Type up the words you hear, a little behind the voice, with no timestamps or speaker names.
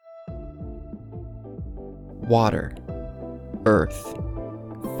water, earth,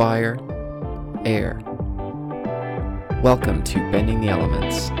 fire, air. Welcome to Bending the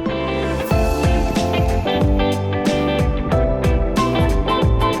Elements.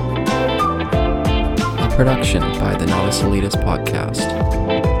 A production by the Novice Elitist Podcast.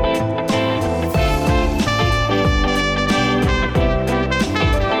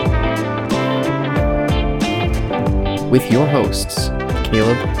 With your hosts,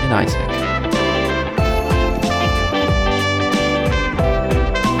 Caleb and Isaac.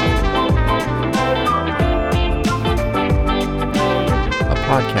 A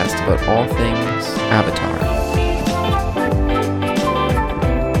podcast about all things Avatar.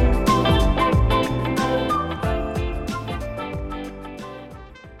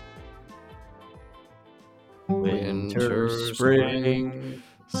 Winter, spring,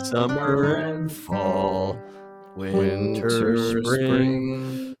 summer and fall. Winter,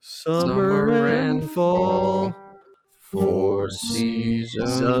 spring, summer and fall. 4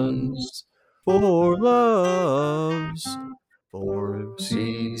 seasons, 4 loves. 4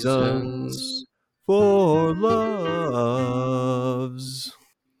 seasons, 4 loves.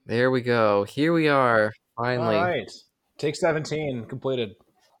 There we go. Here we are, finally. All right. Take 17 completed.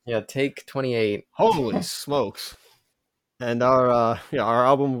 Yeah, take 28. Holy smokes. And our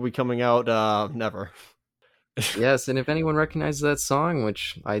album will be coming out never. Yes, and if anyone recognizes that song,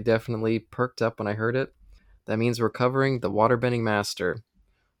 which I definitely perked up when I heard it, that means we're covering The Waterbending Master,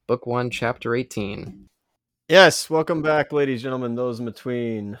 Book 1, Chapter 18. Yes, welcome back, ladies and gentlemen, those in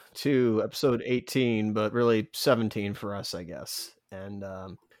between, to episode 18, but really 17 for us, I guess. And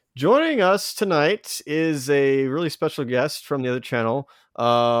joining us tonight is a really special guest from the other channel, one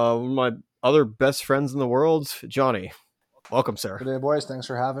of my other best friends in the world, Johnny. Welcome, sir. Good day, boys. Thanks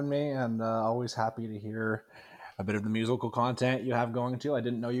for having me, and always happy to hear a bit of the musical content you have going too. I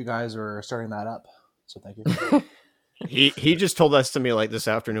didn't know you guys were starting that up, so thank you. He just told us to me like this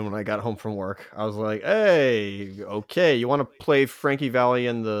afternoon when I got home from work. I was like, hey, okay, you want to play Frankie Valli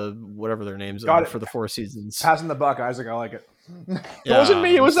and the whatever their names are for the 4 seasons? Passing the buck, Isaac. I like it. It Yeah, wasn't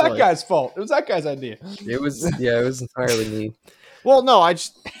me. It was it's that like- guy's fault. It was that guy's idea. It was entirely me. Well, no, I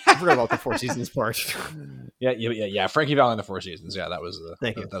forgot about the 4 seasons part. Yeah. Frankie Valli in the 4 seasons. Yeah, that was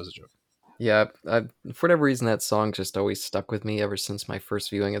Thank you. That was a joke. Yeah, for whatever reason, that song just always stuck with me ever since my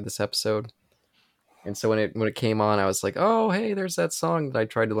first viewing of this episode. And so when it came on, I was like, oh, hey, there's that song that I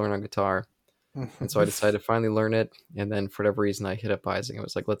tried to learn on guitar. And so I decided to finally learn it. And then for whatever reason, I hit up Isaac. I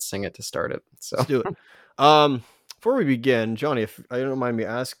was like, let's sing it to start it. So Let's do it. Before we begin, Johnny, if I don't mind me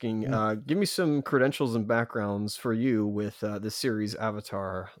asking, give me some credentials and backgrounds for you with this series,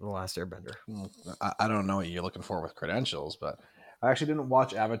 Avatar: The Last Airbender. I don't know what you're looking for with credentials, but I actually didn't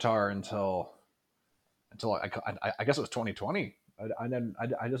watch Avatar until I guess it was 2020. I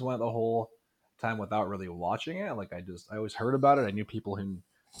just went the whole time without really watching it. Like I always heard about it. I knew people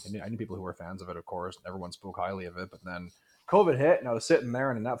who were fans of it. Of course, everyone spoke highly of it. But then COVID hit, and I was sitting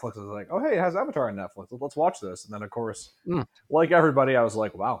there, and Netflix was like, "Oh, hey, it has Avatar on Netflix. Let's watch this." And then, of course, like everybody, I was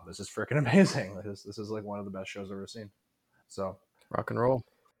like, "Wow, this is freaking amazing! This is like one of the best shows I've ever seen." So rock and roll.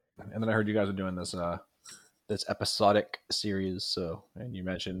 and then I heard you guys are doing this this episodic series. So, and you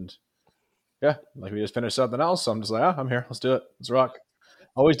mentioned, yeah, like we just finished something else. So I'm just like, I'm here. Let's do it. Let's rock.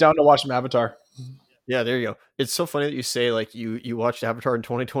 Always down to watch some Avatar. Yeah, there you go. It's so funny that you say like you watched Avatar in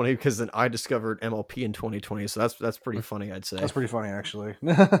 2020 because then I discovered MLP in 2020. So that's pretty funny, I'd say. That's pretty funny, actually.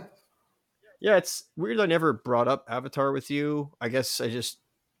 Yeah, it's weird I never brought up Avatar with you. I guess I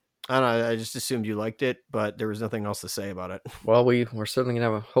don't know, I just assumed you liked it, but there was nothing else to say about it. Well, we're certainly going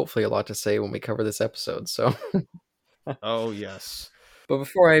to have hopefully a lot to say when we cover this episode. So, Oh, yes. but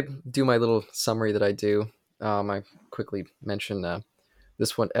before I do my little summary that I do, I quickly mention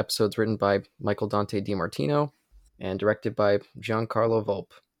this one episode's written by Michael Dante DiMartino and directed by Giancarlo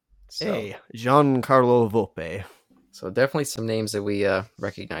Volpe. So, Hey, Giancarlo Volpe. So definitely some names that we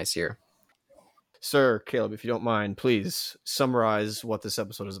recognize here. Sir, Caleb, if you don't mind, please summarize what this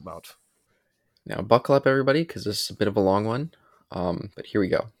episode is about. Now, buckle up, everybody, because this is a bit of a long one. But here we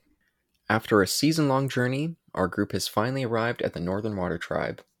go. After a season-long journey, our group has finally arrived at the Northern Water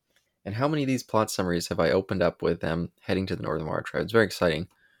Tribe. And how many of these plot summaries have I opened up with them heading to the Northern Water Tribe? It's very exciting.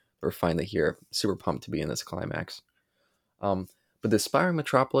 We're finally here. Super pumped to be in this climax. But the aspiring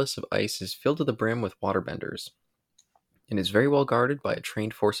metropolis of ice is filled to the brim with waterbenders, and is very well guarded by a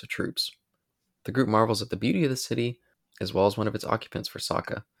trained force of troops. The group marvels at the beauty of the city, as well as one of its occupants for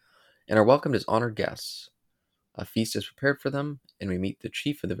Sokka, and are welcomed as honored guests. A feast is prepared for them, and we meet the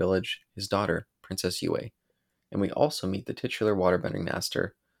chief of the village, his daughter, Princess Yue, and we also meet the titular waterbending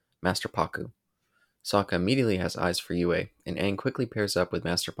master, Master Pakku. Sokka immediately has eyes for Yue, and Aang quickly pairs up with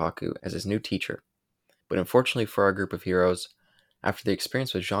Master Pakku as his new teacher. But unfortunately for our group of heroes, after the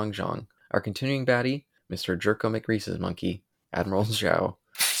experience with Zhang Zhang, our continuing baddie, Mr. Jerko McReese's monkey, Admiral Zhao,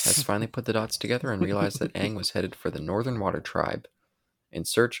 has finally put the dots together and realized that Aang was headed for the Northern Water Tribe in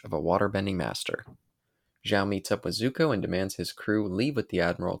search of a waterbending master. Zhao meets up with Zuko and demands his crew leave with the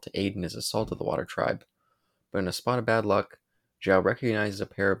Admiral to aid in his assault of the Water Tribe. But in a spot of bad luck, Zhao recognizes a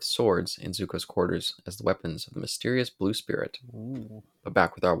pair of swords in Zuko's quarters as the weapons of the mysterious Blue Spirit. Ooh. But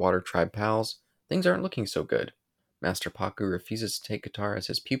back with our Water Tribe pals, things aren't looking so good. Master Pakku refuses to take Katara as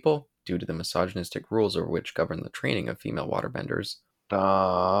his pupil due to the misogynistic rules over which govern the training of female waterbenders,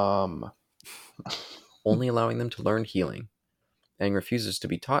 Dumb. only allowing them to learn healing. Aang refuses to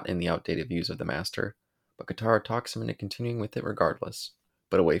be taught in the outdated views of the Master, but Katara talks him into continuing with it regardless.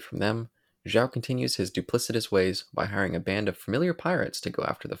 But away from them, Zhao continues his duplicitous ways by hiring a band of familiar pirates to go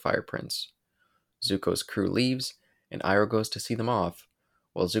after the Fire Prince. Zuko's crew leaves, and Iroh goes to see them off,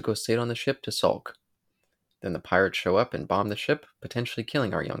 while Zuko stayed on the ship to sulk. Then the pirates show up and bomb the ship, potentially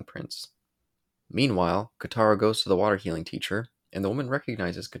killing our young prince. Meanwhile, Katara goes to the water healing teacher, and the woman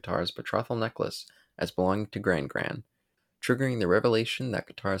recognizes Katara's betrothal necklace as belonging to Gran Gran, triggering the revelation that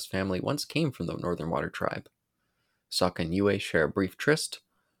Katara's family once came from the Northern Water Tribe. Sokka and Yue share a brief tryst,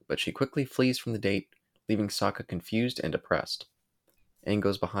 but she quickly flees from the date, leaving Sokka confused and depressed. Aang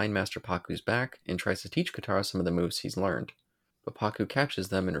goes behind Master Pakku's back and tries to teach Katara some of the moves he's learned, but Pakku catches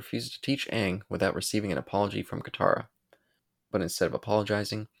them and refuses to teach Aang without receiving an apology from Katara. But instead of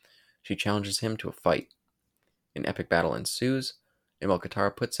apologizing, she challenges him to a fight. An epic battle ensues, and while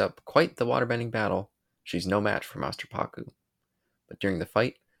Katara puts up quite the waterbending battle, she's no match for Master Pakku. But during the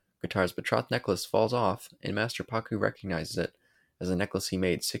fight, Katara's betrothed necklace falls off, and Master Pakku recognizes it as a necklace he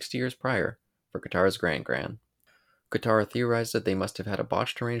made 60 years prior for Katara's Gran Gran. Katara theorizes that they must have had a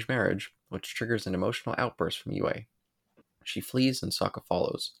botched arranged marriage, which triggers an emotional outburst from Yue. She flees and Sokka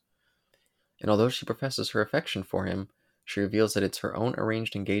follows. And although she professes her affection for him, she reveals that it's her own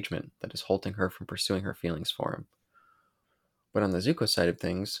arranged engagement that is halting her from pursuing her feelings for him. But on the Zuko side of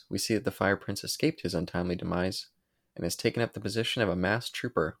things, we see that the Fire Prince escaped his untimely demise and has taken up the position of a masked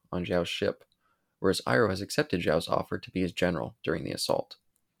trooper on Zhao's ship, whereas Iroh has accepted Zhao's offer to be his general during the assault.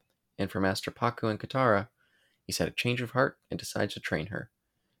 And for Master Pakku and Katara, he's had a change of heart and decides to train her.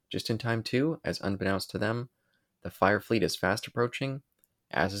 Just in time too, as unbeknownst to them, the Fire Fleet is fast approaching,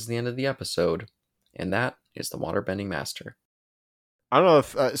 as is the end of the episode, and that is the Waterbending Master. I don't know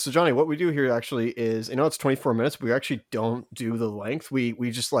if so, Johnny. What we do here actually is, I know it's 24 minutes, but we actually don't do the length. We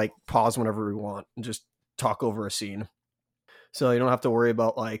just like pause whenever we want and just talk over a scene. So you don't have to worry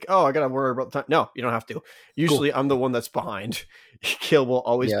about like, oh, I gotta worry about time. No, you don't have to. Usually, I'm the one that's behind. Kill will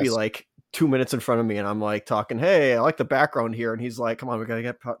always be like 2 minutes in front of me, and I'm like talking, hey, I like the background here, and he's like, come on, we gotta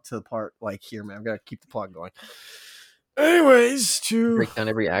get to the part like here, man. We gotta keep the plot going. Anyways, to break down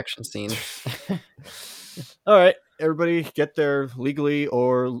every action scene. All right, everybody get their legally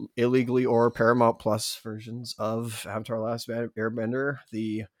or illegally or Paramount Plus versions of Avatar Last Airbender,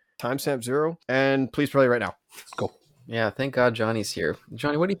 the timestamp 0, and please play right now. Go. Yeah, thank God Johnny's here.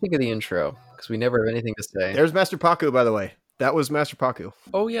 Johnny, what do you think of the intro? Because we never have anything to say. There's Master Pakku, by the way. That was Master Pakku.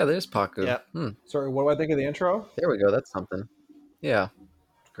 Oh yeah, there's Pakku. Yeah. Sorry, what do I think of the intro? There we go. That's something. Yeah.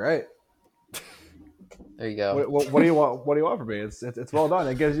 Great. There you go. What do you want? What do you want from me? It's well done.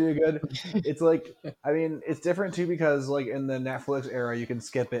 It gives you a good. It's like, I mean, it's different too because like in the Netflix era, you can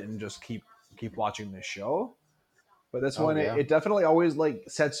skip it and just keep watching the show. But this one, yeah. it definitely always like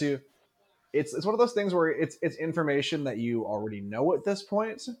sets you. It's one of those things where it's information that you already know at this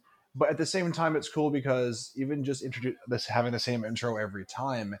point, but at the same time, it's cool because even just having the same intro every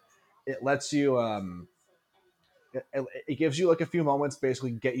time, it lets you it gives you like a few moments to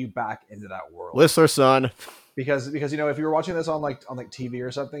basically get you back into that world. Listener son. Because you know, if you were watching this on like TV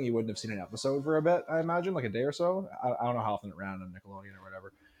or something, you wouldn't have seen an episode for a bit, I imagine, like a day or so. I don't know how often it ran on Nickelodeon or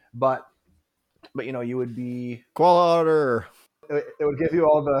whatever, but you know, you would be Koala Otter. It would give you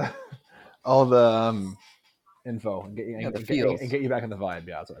all the info and get you and get you back in the vibe.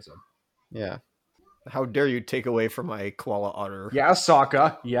 Yeah, that's what I said. Yeah. How dare you take away from my Koala Otter? Yeah,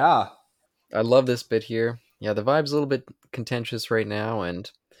 Sokka. Yeah. I love this bit here. Yeah, the vibe's a little bit contentious right now, and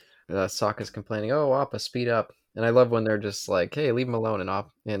Sokka's complaining, "Oh, Appa, speed up!" And I love when they're just like, "Hey, leave him alone,"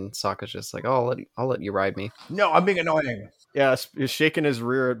 and Sokka's just like, "Oh, I'll let you ride me." No, I'm being annoying. Yeah, he's shaking his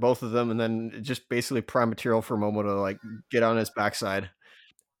rear at both of them, and then just basically prime material for Momo to like get on his backside.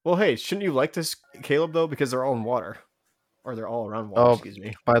 Well, hey, shouldn't you like this, Caleb? Though, because they're all in water, or they're all around water. Excuse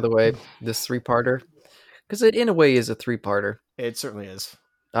me. By the way, this 3-parter, because it in a way is a 3-parter. It certainly is.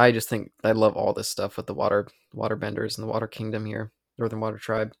 I just think I love all this stuff with the waterbenders and the Water Kingdom here, Northern Water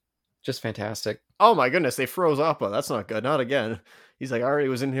Tribe. Just fantastic. Oh my goodness, they froze Appa. That's not good. Not again. He's like, I already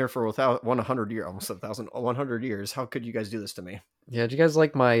was in here for 100 years, almost 1,100 years. How could you guys do this to me? Yeah, do you guys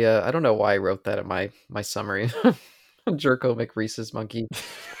like my? I don't know why I wrote that in my summary. Jerko McReese's monkey.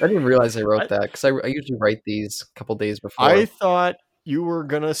 I didn't realize I wrote that because I usually write these a couple days before. I thought you were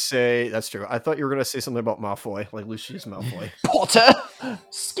gonna say that's true. I thought you were gonna say something about Malfoy, like Lucius Malfoy. Potter,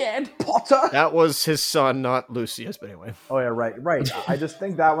 scared Potter. That was his son, not Lucius. But anyway. Oh yeah, right. I just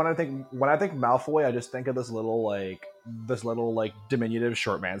think that when I think Malfoy, I just think of this little diminutive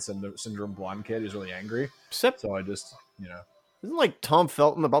short man syndrome blonde kid who's really angry. Except, So I just isn't like Tom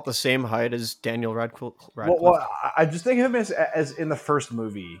Felton about the same height as Daniel Radcliffe? Well, I just think of him as in the first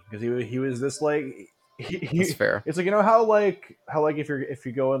movie because he was this like That's fair. It's like how if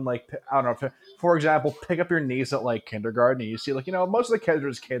you go and like I don't know, for example, pick up your niece at like kindergarten and you see like most of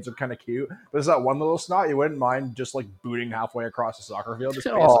the kids are kind of cute, but there's that one little snot you wouldn't mind just like booting halfway across the soccer field just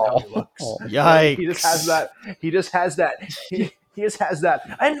based on how he looks. Yikes! He just has that. He just has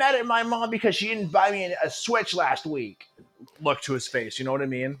that. I'm mad at my mom because she didn't buy me a Switch last week. Look to his face. You know what I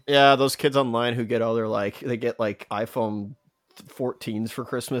mean? Yeah, those kids online who get all their they get like iPhone 14s for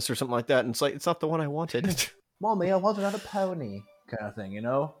Christmas or something like that, and it's like it's not the one I wanted. Mommy, I want another pony, kind of thing.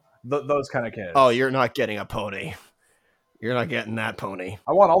 Those kind of kids. Oh, you're not getting a pony. You're not getting that pony.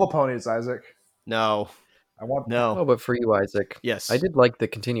 I want all the ponies, Isaac. No. No. Oh, but for you, Isaac. Yes. I did like the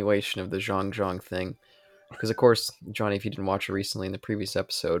continuation of the Zhang thing. Because, of course, Johnny, if you didn't watch it recently in the previous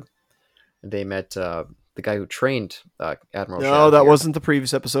episode, they met the guy who trained Admiral No, Zhao that here. wasn't the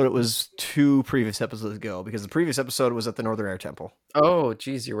previous episode. It was 2 previous episodes ago, because the previous episode was at the Northern Air Temple. Oh,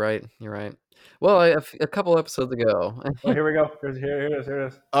 geez, you're right. You're right. Well, a couple episodes ago. Oh, here we go. Here it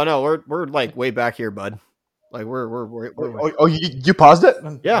is. Oh no, we're like way back here, bud. Like we're You paused it?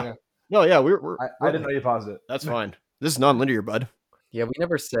 Yeah. No, yeah, we're I didn't know you paused it. That's fine. This is non-linear, bud. Yeah, we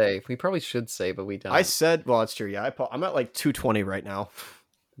never say. We probably should say, but we don't. I said, well, that's true. Yeah, I'm at like 220 right now.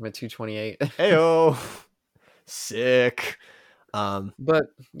 I'm at 228. Heyo, sick. But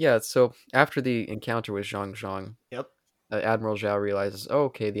yeah, so after the encounter with Zhang, Yep. Admiral Zhao realizes, oh,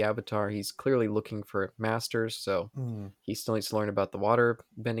 okay, the Avatar, he's clearly looking for masters, so he still needs to learn about the water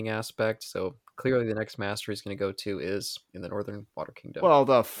bending aspect. So clearly, the next master he's going to go to is in the Northern Water Kingdom. Well,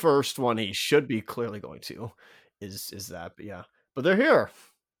 the first one he should be clearly going to is that, but yeah, but they're here.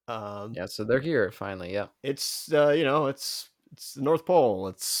 Yeah, so they're here finally. Yeah, It's it's the North Pole.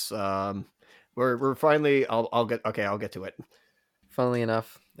 It's we're finally. I'll get to it. funnily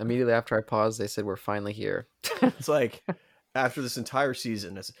enough, immediately after I paused, they said we're finally here. It's like after this entire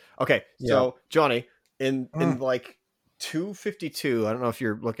season. It's okay. Yeah. So Johnny, in like 252, I don't know if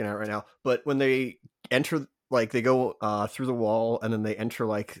you're looking at it right now, but when they enter, like they go through the wall and then they enter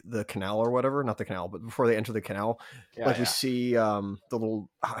like the canal or whatever, not the canal, but before they enter the canal, we see the little,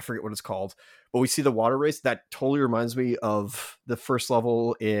 I forget what it's called, but we see the water race. That totally reminds me of the first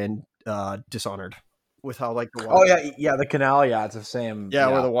level in Dishonored, with how like the water, the canal. Yeah, it's the same.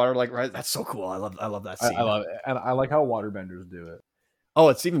 where the water like right. That's so cool. I love that scene. I love it, and I like how waterbenders do it. Oh,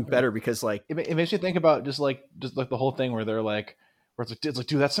 it's even better because like It makes you think about just like the whole thing where they're like, where it's like,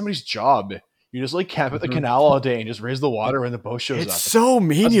 dude, that's somebody's job. You just like camp at the canal all day and just raise the water when the boat shows it's up. so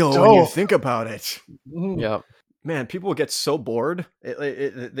menial when you think about it. Yeah, Man, people would get so bored.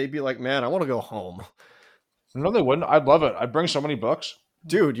 They'd be like, "Man, I want to go home." No, they wouldn't. I'd love it. I'd bring so many books.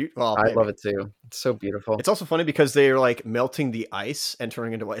 Dude, I love it too. It's so beautiful. It's also funny because they're like melting the ice and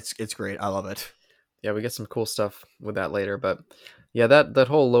turning into it's great. I love it. Yeah, we get some cool stuff with that later, but yeah, that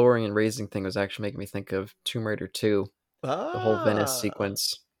whole lowering and raising thing was actually making me think of Tomb Raider 2. The whole Venice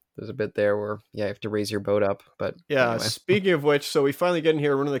sequence. There's a bit there where you have to raise your boat up, but yeah. anyway. Speaking of which, so we finally get in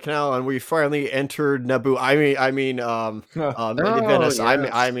here, we're in the canal, and we finally entered Naboo. I mean, Venice. yes.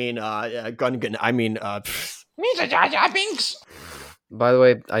 I mean, Gungan. I mean, Binks. By the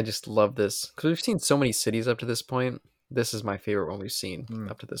way, I just love this because we've seen so many cities up to this point. This is my favorite one we've seen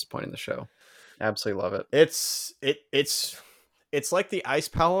up to this point in the show. Absolutely love it. It's like the Ice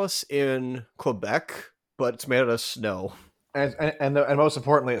Palace in Quebec, but it's made out of snow. And most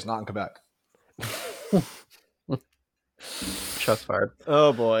importantly, it's not in Quebec. Shots fired.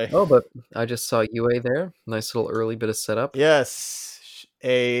 Oh boy. Oh, but I just saw UA there. Nice little early bit of setup. Yes,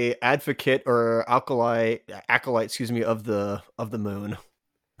 a advocate or acolyte, excuse me, of the moon.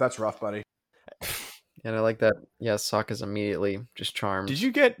 That's rough, buddy. And I like that. Yeah, Sokka's immediately just charmed. Did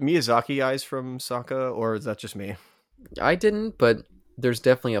you get Miyazaki eyes from Sokka, or is that just me? I didn't, but there's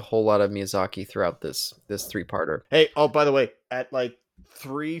definitely a whole lot of Miyazaki throughout this 3-parter. Hey, oh, by the way, at like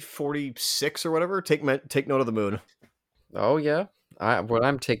 3:46 or whatever, take note of the moon. Oh yeah, what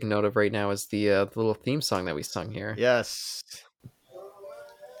I'm taking note of right now is the little theme song that we sung here. Yes.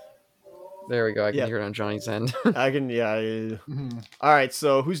 There we go. I can Yeah. hear it on Johnny's end. I can, yeah. Mhm. All right,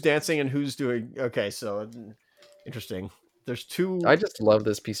 so who's dancing and who's doing? Okay, so interesting. There's two. I just love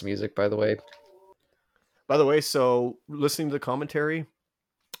this piece of music, by the way. By the way, so listening to the commentary,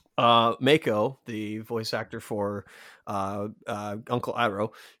 Mako, the voice actor for Uncle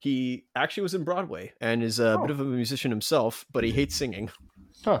Iroh, he actually was in Broadway and is a bit of a musician himself, but he hates singing.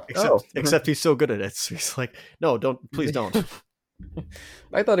 Huh. Except he's so good at it. So he's like, no, please don't.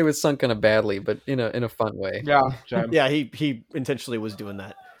 I thought it was sung kind of badly, but in a fun way. Yeah, Jen. Yeah, he intentionally was doing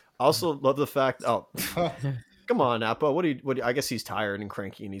that. I also love the fact. Oh, come on, Appa. What do you? I guess he's tired and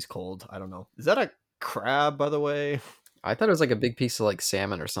cranky and he's cold. I don't know. Is that a crab, by the way? I thought it was like a big piece of like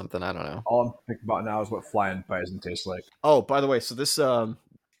salmon or something. I don't know. All I'm thinking about now is what flying bison tastes like. Oh, by the way, so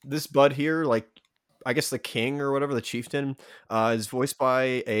this bud here, like I guess the king or whatever, the chieftain, is voiced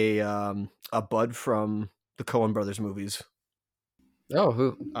by a bud from the Coen Brothers movies. Oh,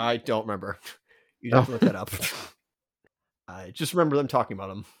 who? I don't remember. You'd have to look that up. I just remember them talking about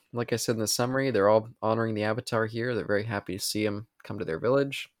him. Like I said in the summary, they're all honoring the Avatar here. They're very happy to see him come to their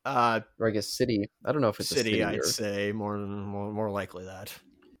village, or I guess city. I don't know if it's a city. I'd say more likely that.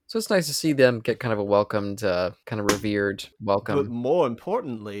 So it's nice to see them get kind of a welcomed, kind of revered welcome. But more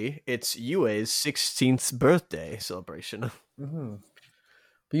importantly, it's Yue's 16th birthday celebration. Mm-hmm.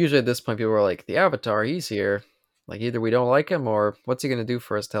 But usually at this point, people are like, the Avatar, he's here. Like, either we don't like him or what's he going to do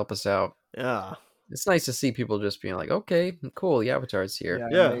for us to help us out? Yeah. It's nice to see people just being like, okay, cool, the Avatar's here.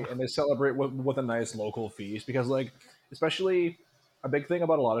 Yeah. And they celebrate with a nice local feast because, like, especially a big thing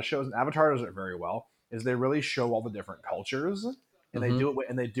about a lot of shows, and Avatar does it very well, is they really show all the different cultures, and they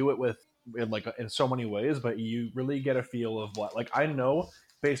do it with in so many ways. But you really get a feel of what, like, I know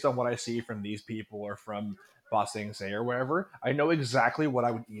based on what I see from these people or from Ba Sing Se or wherever, I know exactly what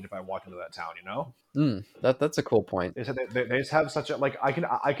I would eat if I walked into that town. You know, That's a cool point. they said they just have such a like I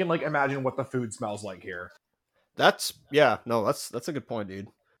can like imagine what the food smells like here. That's a good point, dude.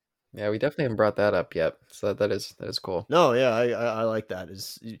 Yeah, we definitely haven't brought that up yet. So that is cool. No, yeah, I like that.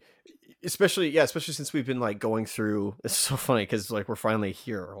 Especially since we've been like going through. It's so funny because like we're finally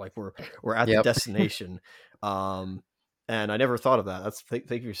here, like we're at the destination. And I never thought of that.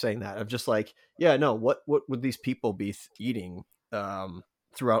 Thank you for saying that. I'm just like, yeah, no, what would these people be eating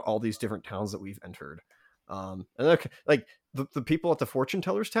throughout all these different towns that we've entered? And like the people at the fortune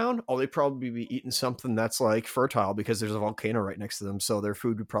teller's town, they'd probably be eating something that's like fertile because there's a volcano right next to them, so their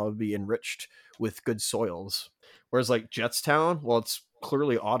food would probably be enriched with good soils. Whereas like Jetstown, well, it's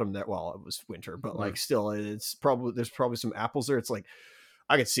clearly autumn there. Well, it was winter, but like still, there's probably some apples there. It's like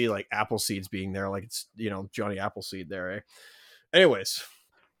I could see like apple seeds being there, like it's Johnny Appleseed there. Eh? Anyways,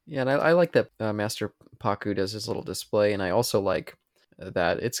 yeah, and I like that Master Paku does his little display, and I also like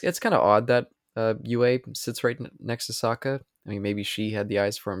that it's kind of odd that Yue sits right next to Sokka. I mean, maybe she had the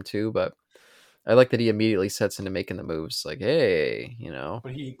eyes for him too, but I like that he immediately sets into making the moves. Like, hey,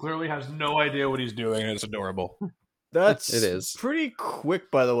 But he clearly has no idea what he's doing, and it's adorable. it is pretty quick,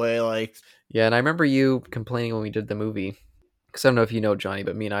 by the way. Like, yeah, and I remember you complaining when we did the movie, because I don't know if you know, Johnny,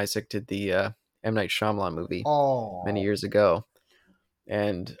 but me and Isaac did the M. Night Shyamalan movie many years ago.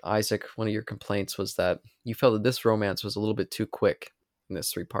 And Isaac, one of your complaints was that you felt that this romance was a little bit too quick in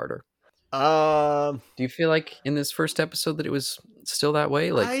this 3-parter. Do you feel like in this first episode that it was still that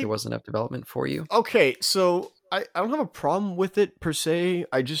way? Like there wasn't enough development for you? Okay, so I don't have a problem with it per se.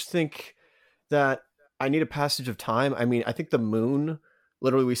 I just think that I need a passage of time. I mean, I think the moon,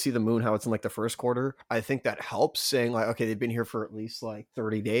 literally we see the moon, how it's in like the first quarter. I think that helps, saying like, okay, they've been here for at least like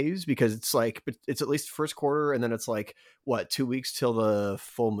 30 days because it's like, but it's at least first quarter. And then it's like, 2 weeks till the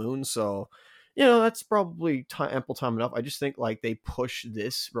full moon. So, that's probably ample time enough. I just think like they push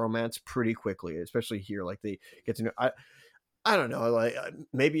this romance pretty quickly, especially here. Like they get to know, I don't know, like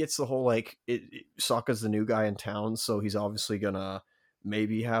maybe it's the whole like Sokka's the new guy in town, so he's obviously gonna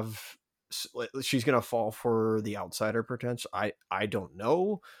maybe she's gonna fall for the outsider potential. I don't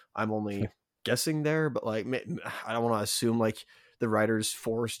know. I'm only guessing there, but like I don't want to assume like the writers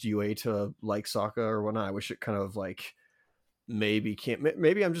forced Yue to like Sokka or whatnot. I wish it kind of like maybe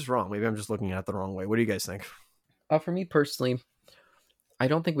I'm just wrong. Maybe I'm just looking at it the wrong way. What do you guys think? For me personally, I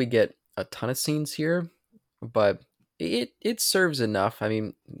don't think we get a ton of scenes here, but it serves enough. I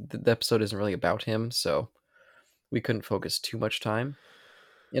mean, the episode isn't really about him, so we couldn't focus too much time.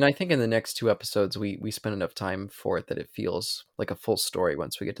 And I think in the next 2 episodes, we spend enough time for it that it feels like a full story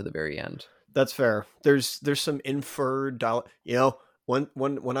once we get to the very end. That's fair. There's some inferred,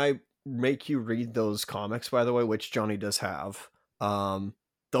 when I make you read those comics, by the way, which Johnny does have,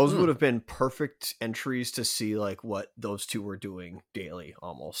 those would have been perfect entries to see like what those two were doing daily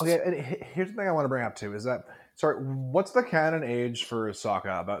almost. Okay, and here's the thing I want to bring up too is that Sorry, what's the canon age for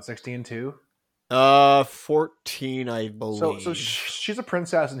Sokka? About 16 too? 14, I believe. So she's a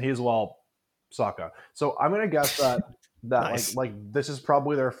princess, and he's Sokka. So I'm gonna guess that Nice. like this is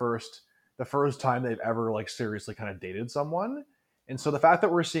probably the first time they've ever like seriously kind of dated someone. And so the fact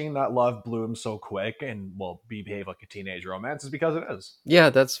that we're seeing that love bloom so quick and behave like a teenage romance is because it is.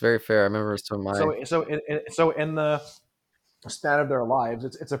 Yeah, that's very fair. I remember So in the span of their lives,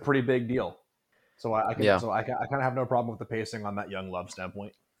 it's a pretty big deal. So I kind of have no problem with the pacing on that young love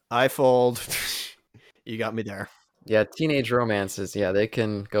standpoint. I fold. You got me there. Yeah, teenage romances. Yeah, they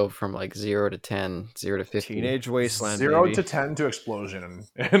can go from like 0 to 10, 0 to 50. Teenage wasteland. 0 baby. to 10 to explosion,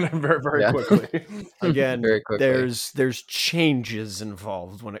 and very quickly. Again, Very quickly. there's changes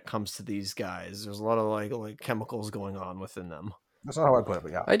involved when it comes to these guys. There's a lot of like chemicals going on within them. That's not how I put it,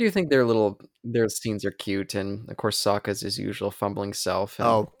 but yeah. I do think their scenes are cute, and of course Sokka's his usual fumbling self. And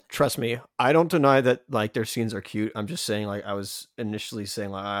Oh, trust me, I don't deny that like their scenes are cute. I'm just saying, like I was initially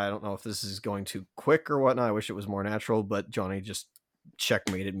saying, like I don't know if this is going too quick or whatnot. I wish it was more natural, but Johnny just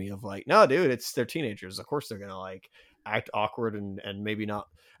checkmated me of like, no, dude, they're teenagers. Of course they're gonna like act awkward and maybe not,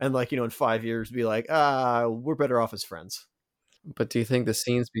 and like in 5 years be like, we're better off as friends. But do you think the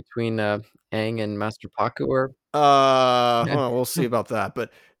scenes between Aang and Master Paku are? Well, we'll see about that.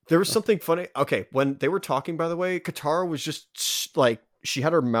 But there was something funny. Okay, when they were talking, by the way, Katara was just like she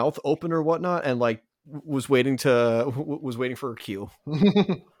had her mouth open or whatnot, and like was waiting for her cue.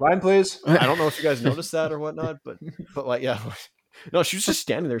 Line, please. I don't know if you guys noticed that or whatnot, but like yeah, no, she was just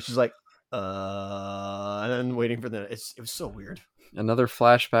standing there. She's like, and then waiting for the. It was so weird. Another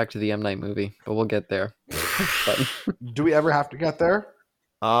flashback to the M Night movie, but we'll get there. Do we ever have to get there?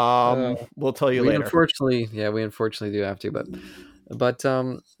 We'll tell you later. We unfortunately do have to. But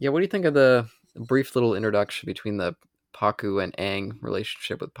yeah, what do you think of the brief little introduction between the Paku and Aang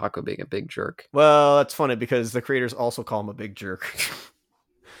relationship, with Paku being a big jerk? Well, that's funny because the creators also call him a big jerk.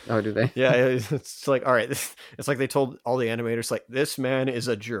 Oh, do they? Yeah, it's like, all right, it's like they told all the animators, like, this man is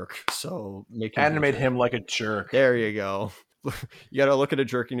a jerk, so animate him like a jerk. There you go. You gotta look at a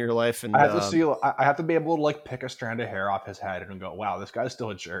jerk in your life, and I have to see. I have to be able to like pick a strand of hair off his head and go, "Wow, this guy's still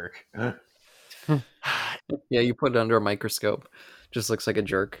a jerk." Yeah, you put it under a microscope, just looks like a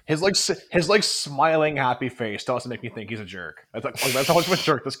jerk. His smiling happy face doesn't make me think he's a jerk. That's how much of a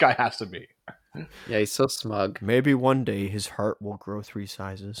jerk this guy has to be. Yeah, he's so smug. Maybe one day his heart will grow 3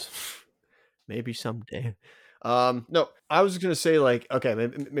 sizes. Maybe someday. No, I was gonna say like, okay,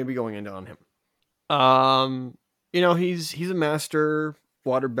 maybe going into on him. He's a master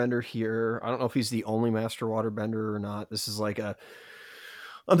waterbender here. I don't know if he's the only master waterbender or not. This is like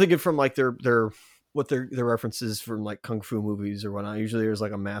I'm thinking from like their references from like kung fu movies or whatnot. Usually there's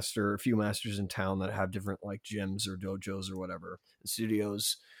like a few masters in town that have different like gyms or dojos or whatever,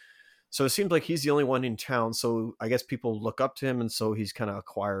 studios. So it seems like he's the only one in town. So I guess people look up to him, and so he's kind of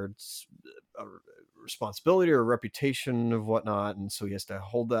acquired a responsibility or a reputation of whatnot, and so he has to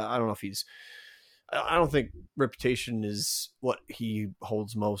hold that. I don't think reputation is what he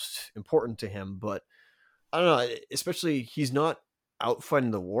holds most important to him, but I don't know, especially he's not out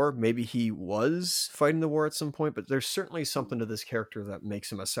fighting the war. Maybe he was fighting the war at some point, but there's certainly something to this character that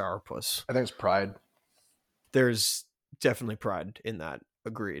makes him a sourpuss. I think it's pride. There's definitely pride in that.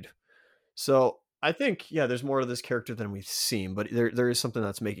 Agreed. So I think, yeah, there's more to this character than we've seen, but there is something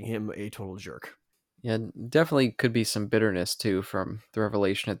that's making him a total jerk. Yeah, definitely could be some bitterness too from the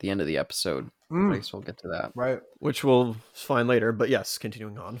revelation at the end of the episode. I guess we'll get to that. Right. Which we'll find later, but yes,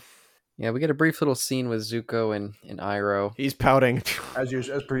 continuing on. Yeah, we get a brief little scene with Zuko and Iroh. He's pouting. As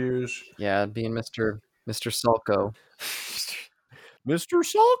per usual. Yeah, being Mr. Sulko. Mr.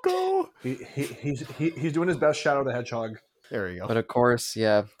 Sulko! He's doing his best Shadow the Hedgehog. There you go. But of course,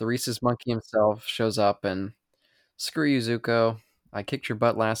 yeah, the Rhesus monkey himself shows up and, screw you, Zuko. I kicked your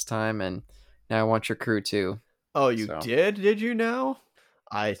butt last time, and now I want your crew too. Oh, you did? Did you now?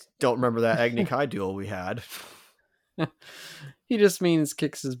 I don't remember that Agni Kai duel we had. He just means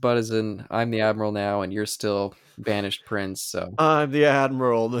kicks his butt as in, I'm the admiral now, and you're still banished prince, so. I'm the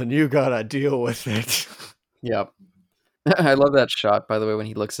admiral, then you gotta deal with it. Yep. I love that shot, by the way, when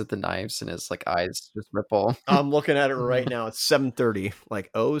he looks at the knives and his like eyes just ripple. I'm looking at it right now. It's 7:30.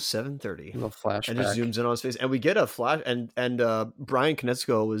 Like, 7:30. A little flashback. And just zooms in on his face. And we get a flash. And Brian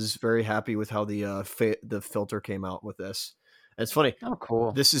Konietzko was very happy with how the filter came out with this. And it's funny. Oh,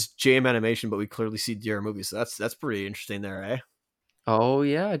 cool. This is JM Animation, but we clearly see DR movies. So that's pretty interesting there, eh? Oh,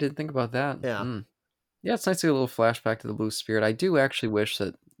 yeah. I didn't think about that. Yeah. Yeah, it's nice to get a little flashback to the Blue Spirit. I do actually wish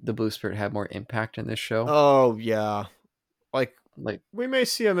that the Blue Spirit had more impact in this show. Oh, yeah. Like we may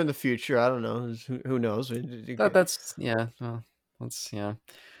see him in the future. I don't know. Who knows? That's yeah. Well, that's yeah.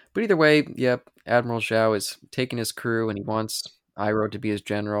 But either way, yep, Admiral Zhao is taking his crew and he wants Iroh to be his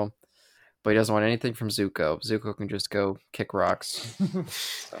general, but he doesn't want anything from Zuko. Zuko can just go kick rocks.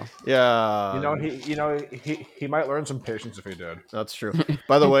 So. Yeah. He might learn some patience if he did. That's true.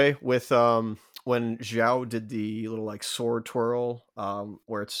 By the way, with when Zhao did the little like sword twirl,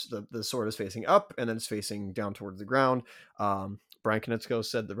 where it's the sword is facing up and then it's facing down towards the ground. Brian Konietzko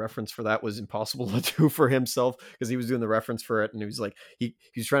said the reference for that was impossible to do for himself because he was doing the reference for it, and he was like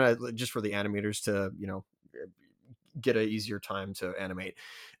he's trying to just for the animators to get an easier time to animate,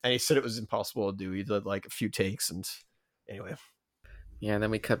 and he said it was impossible to do. He did like a few takes, and anyway. Yeah, and then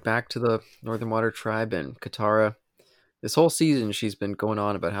we cut back to the Northern Water Tribe and Katara. This whole season, she's been going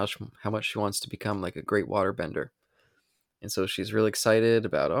on about how much she wants to become like a great waterbender. And so she's really excited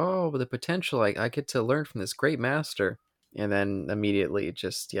about, the potential. I get to learn from this great master. And then immediately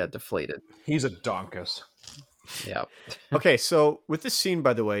just, deflated. He's a donkus. Yeah. Okay, so with this scene,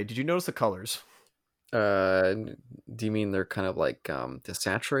 by the way, did you notice the colors? Do you mean they're kind of like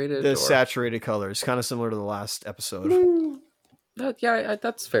desaturated? The saturated colors, kind of similar to the last episode.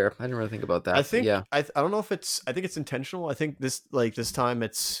 That's fair. I didn't really think about that. I think yeah. I don't know if I think it's intentional. I think this time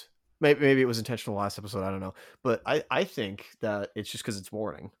it's maybe it was intentional last episode. I don't know, but I think that it's just because it's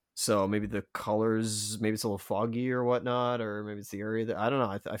morning. So maybe the colors, maybe it's a little foggy or whatnot, or maybe it's the area that I don't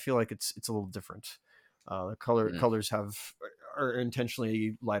know. I feel like it's a little different. The colors are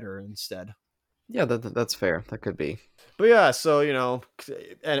intentionally lighter instead. Yeah, that's fair. That could be. But yeah, so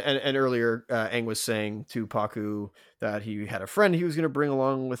and earlier Aang was saying to Pakku that he had a friend he was going to bring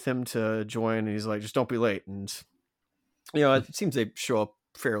along with him to join, and he's like, just don't be late. And it seems they show up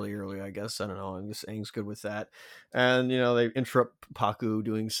fairly early, I guess. I don't know. I guess Aang's good with that. And they interrupt Pakku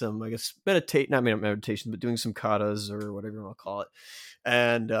doing some, I guess, not meditation, but doing some katas or whatever you want to call it.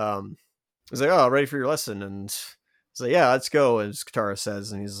 And he's like, "Oh, ready for your lesson?" And he's like, "Yeah, let's go." As Katara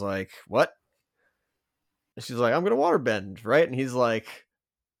says, and he's like, "What?" And she's like, "I'm gonna waterbend, right?" And he's like,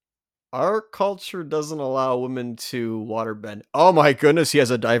 "Our culture doesn't allow women to waterbend." Oh my goodness, he has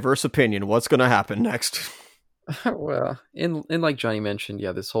a diverse opinion. What's gonna happen next? Well, in like Johnny mentioned,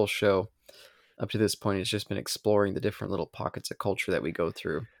 this whole show up to this point has just been exploring the different little pockets of culture that we go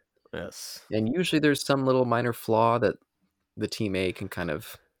through. Yes. And usually there's some little minor flaw that the Team A can kind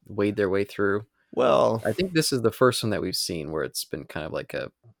of wade their way through. Well, I think this is the first one that we've seen where it's been kind of like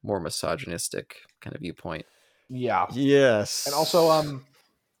a more misogynistic kind of viewpoint. Yeah. Yes. And also, I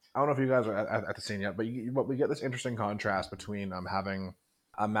don't know if you guys are at the scene yet, but we get this interesting contrast between having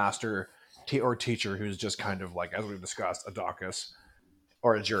a master or teacher who's just kind of like, as we've discussed, a donkus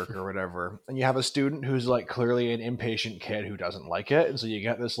or a jerk or whatever, and you have a student who's like clearly an impatient kid who doesn't like it, and so you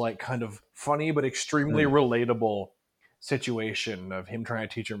get this like kind of funny but extremely relatable situation of him trying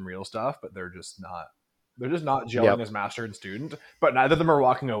to teach him real stuff, but they're just not gelling as master and student, but neither of them are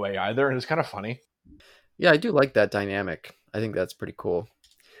walking away either, and it's kind of funny. Yeah, I do like that dynamic. I think that's pretty cool.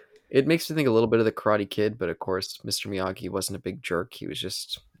 It makes me think a little bit of the Karate Kid, but of course, Mr. Miyagi wasn't a big jerk. He was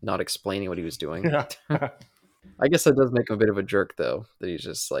just not explaining what he was doing. Yeah. I guess that does make him a bit of a jerk, though, that he's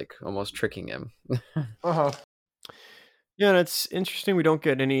just like almost tricking him. Uh-huh. Yeah, and it's interesting we don't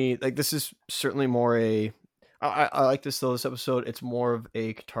get any, like, this is certainly more I like this though, this episode. It's more of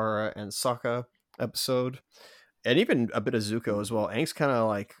a Katara and Sokka episode, and even a bit of Zuko as well. Aang's kind of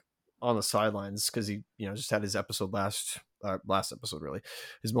like on the sidelines because he just had his episode last episode, really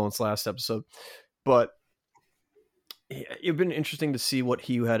his moments last episode, but it'd been interesting to see what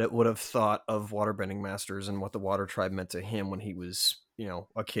he would have thought of waterbending masters and what the water tribe meant to him when he was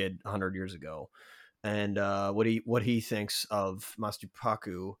a kid 100 years ago, and what he thinks of Master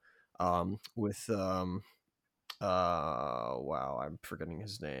Pakku with wow, I'm forgetting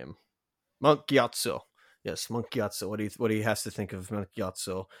his name, Monk Gyatso. Yes, Monk Gyatso. What he has to think of Monk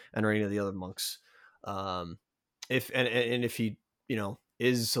Gyatso and any of the other monks. If he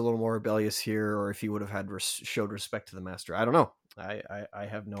is a little more rebellious here, or if he would have had showed respect to the master. I don't know. I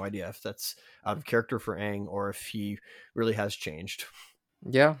have no idea if that's out of character for Aang or if he really has changed.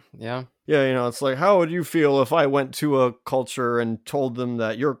 Yeah. It's like, how would you feel if I went to a culture and told them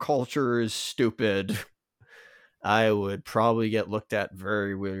that your culture is stupid? I would probably get looked at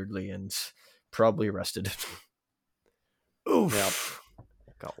very weirdly and probably arrested. Oof. Yeah.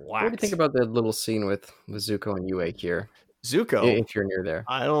 Got whacked. What do you think about the little scene with Zuko and Yue here? Zuko? If you're near there.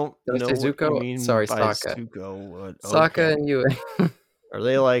 I don't know what Zuko? You mean. Sorry, by Sokka. Zuko. Sokka and Yue. Are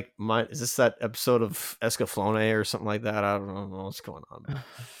they like, is this that episode of Escaflowne or something like that? I don't know what's going on.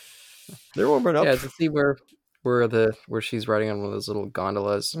 They're warming up. Yeah, to see where she's riding on one of those little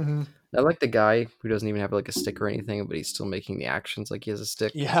gondolas. Mm-hmm. I like the guy who doesn't even have like a stick or anything, but he's still making the actions like he has a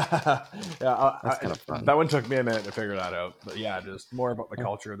stick. Yeah, yeah. That's kind of fun. That one took me a minute to figure that out, but yeah, just more about the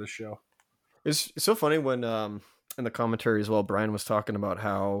culture of this show. It's so funny when in the commentary as well, Brian was talking about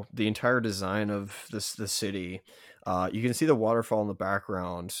how the entire design of the city, you can see the waterfall in the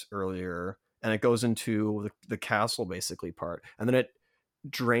background earlier, and it goes into the castle basically part, and then it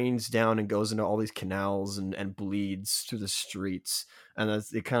drains down and goes into all these canals and bleeds through the streets, and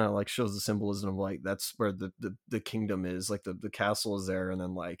it kind of like shows the symbolism of like that's where the kingdom is, like the castle is there, and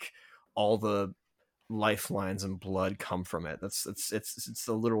then like all the lifelines and blood come from it. It's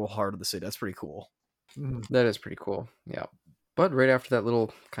the literal heart of the city. That's pretty cool. That is pretty cool. Yeah. But right after that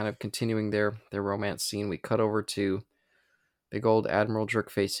little kind of continuing their romance scene, we cut over to big old Admiral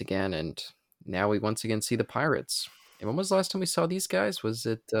Jerkface again, and now we once again see the pirates. And when was the last time we saw these guys? Was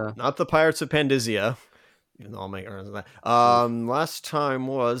it Not the Pirates of Pandizia, even though I'll make errands of that. Last time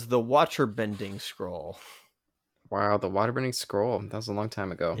was the Watcher Bending Scroll. wow, the waterbending scroll? That was a long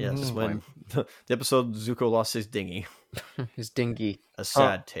time ago. Yeah, this is when the episode Zuko lost his dinghy. His dinghy. A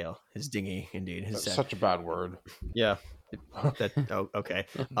sad tale. His dinghy, indeed. His That's sad. such a bad word. Yeah. Okay.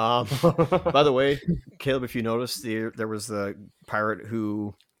 By the way, Caleb, if you noticed, there was the pirate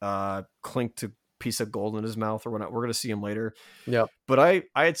who clinked a piece of gold in his mouth or whatnot. We're gonna see him later. Yeah. But I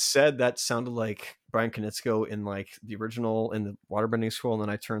had said that sounded like Brian Konietzko in like the original in the waterbending scroll, and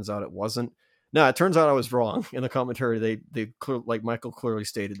then it turns out it wasn't. No, it turns out I was wrong. In the commentary, they like Michael clearly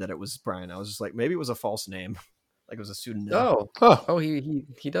stated that it was Brian. I was just like, maybe it was a false name. Like it was a pseudonym. Oh,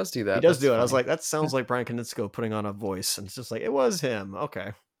 he does do that. He does That's do it. I was funny. like, that sounds like Brian Konietzko putting on a voice, and it's just like it was him.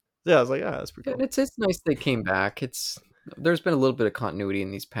 Okay, yeah, I was like, yeah, that's pretty Yeah, cool. it's nice they came back. There's been a little bit of continuity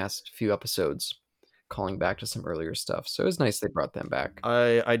in these past few episodes, calling back to some earlier stuff. So it was nice they brought them back.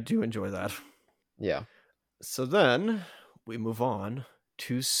 I do enjoy that. Yeah. So then we move on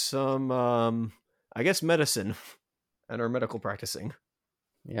to some, I guess, medicine and our medical practicing.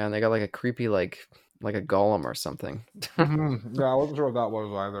 Yeah, and they got like a creepy like a golem or something. Yeah, I wasn't sure what that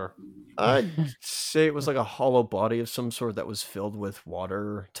was either. I'd say it was like a hollow body of some sort that was filled with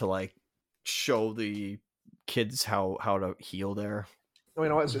water to like show the kids how to heal there. You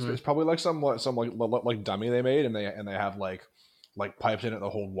know, it's probably like some like dummy they made, and they have like pipes in it that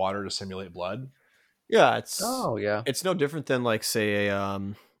hold water to simulate blood. Yeah, it's yeah. it's no different than like say a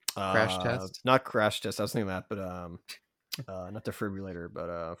Crash test? Not crash test. I was thinking that, but not defibrillator,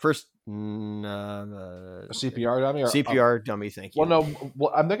 but first A CPR dummy. Or, CPR dummy. Thank you. Well, no.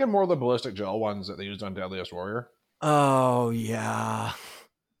 Well, I'm thinking more of the ballistic gel ones that they used on Deadliest Warrior. Oh yeah,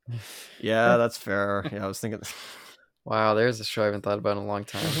 yeah, that's fair. Yeah, I was thinking. Wow, there's a show I haven't thought about in a long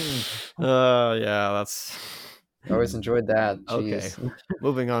time. Yeah, that's I always enjoyed that. okay. Jeez.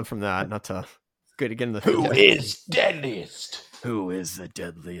 Moving on from that, not to good again. Who is deadliest? Who is the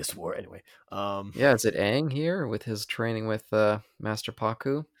deadliest war? Anyway, Yeah, is it Aang here with his training with Master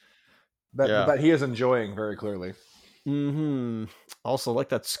Paku? That he is enjoying very clearly. Also, like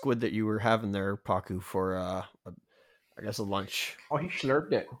that squid that you were having there, Paku, for I guess a lunch. Oh, he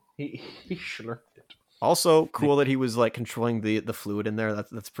slurped it. He slurped it. Also, cool that he was like controlling the fluid in there.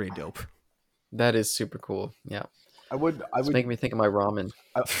 That's pretty dope. That is super cool. Yeah. I would Make me think of my ramen.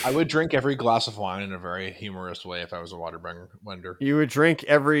 I would drink every glass of wine in a very humorous way if I was a waterbender. You would drink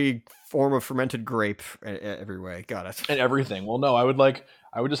every form of fermented grape every way. Got it. And everything. Well, no, I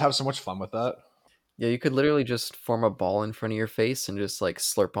would just have so much fun with that. Yeah, you could literally just form a ball in front of your face and just like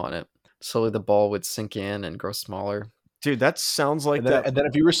slurp on it. Slowly the ball would sink in and grow smaller. Dude, that sounds like And then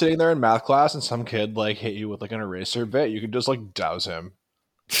if you were sitting there in math class and some kid like hit you with like an eraser bit, you could just like douse him.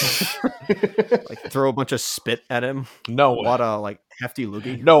 like throw a bunch of spit at him. No, A lot of like hefty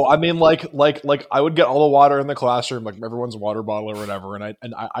loogie. no. I mean, like I would get all the water in the classroom, like everyone's water bottle or whatever, and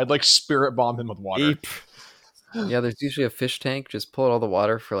I'd like spirit bomb him with water. Eep. Yeah, there's usually a fish tank. Just pull out all the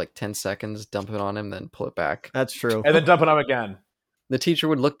water for like 10 seconds, dump it on him, then pull it back. That's true. And then dump it on him again. The teacher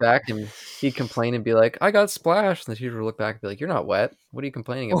would look back and he'd complain and be like, I got splashed. And the teacher would look back and be like, you're not wet. What are you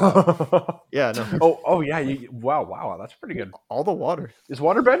complaining about? Yeah, no. Oh yeah. Wow. That's pretty good. All the water. Is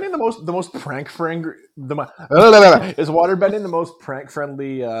waterbending the most prank friendly? Is waterbending the most prank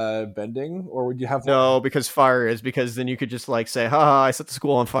friendly bending, or would you have No, because fire is, because then you could just like say, haha, I set the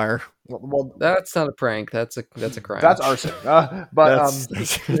school on fire. Well, That's not a prank. That's a crime. that's arson.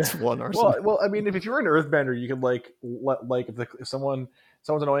 That's one arson. Well, I mean, if you're an earthbender, you can like if someone's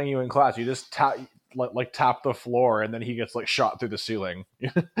annoying you in class, you just tap the floor, and then he gets like shot through the ceiling.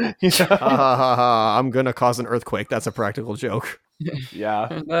 I'm gonna cause an earthquake. That's a practical joke.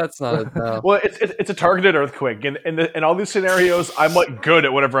 Yeah. That's not a no. Well, it's a targeted earthquake. In all these scenarios, I'm like good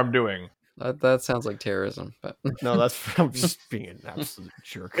at whatever I'm doing. That sounds like terrorism, but No, that's I'm just being an absolute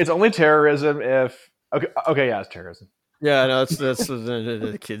jerk. It's only terrorism if okay, yeah, it's terrorism. Yeah, no, that's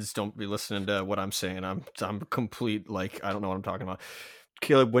the kids don't be listening to what I'm saying. I'm complete like I don't know what I'm talking about.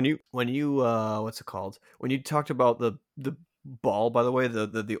 Caleb, when you what's it called? When you talked about the ball, by the way,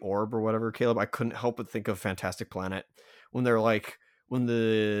 the orb or whatever, Caleb, I couldn't help but think of Fantastic Planet when they're like when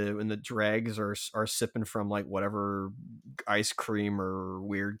the drags are sipping from like whatever ice cream or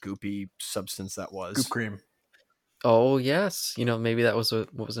weird goopy substance that was. Goop cream. oh yes, maybe that was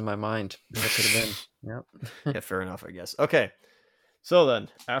what was in my mind. That could have been. Yep. Yeah, fair enough, I guess. Okay, so then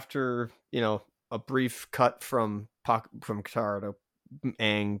after a brief cut from Katara to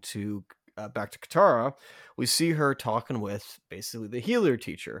Aang to back to Katara, we see her talking with basically the healer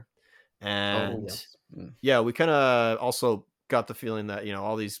teacher, and yes. yeah, we kind of also got the feeling that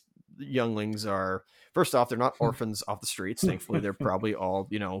all these younglings are, first off, they're not orphans off the streets. Thankfully, they're probably all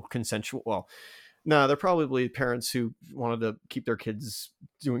consensual. Well, no, they're probably parents who wanted to keep their kids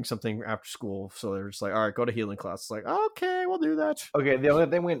doing something after school, so they're just like, all right, go to healing class. It's like, okay, we'll do that. Okay, the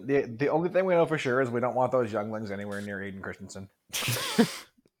only thing we know for sure is we don't want those younglings anywhere near Aiden Christensen.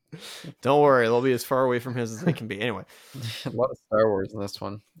 Don't worry, they'll be as far away from his as they can be. Anyway, A lot of Star Wars in this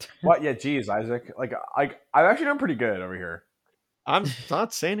one. What? Yeah, geez, Isaac. Like, I'm actually doing pretty good over here. I'm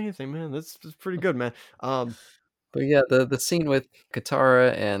not saying anything, man. That's pretty good, man. But yeah, the scene with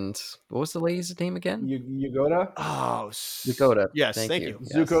Katara and what was the lady's name again? Yugoda? Oh, Yugoda. yes, Thank thank you. you.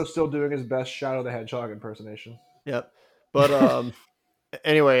 Yes. Zuko's still doing his best Shadow the Hedgehog impersonation. Yep. But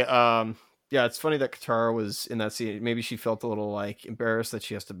anyway, yeah, it's funny that Katara was in that scene. Maybe she felt a little like embarrassed that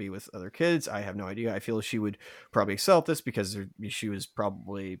she has to be with other kids. I have no idea. I feel she would probably excel at this because she was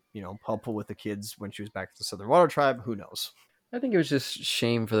probably helpful with the kids when she was back at the Southern Water Tribe. Who knows? I think it was just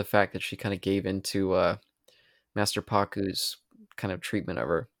shame for the fact that she kind of gave into Master Paku's kind of treatment of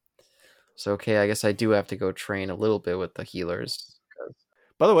her. So okay, I guess I do have to go train a little bit with the healers.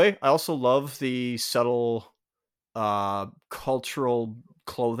 By the way, I also love the subtle cultural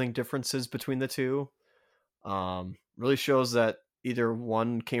clothing differences between the two. Really shows that either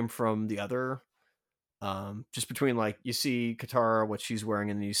one came from the other. Just between like you see Katara what she's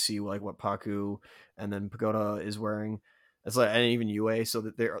wearing, and then you see like what Paku and then Pagoda is wearing. It's like, and even Yue, so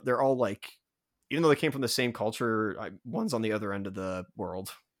that they're all like, even though they came from the same culture, one's on the other end of the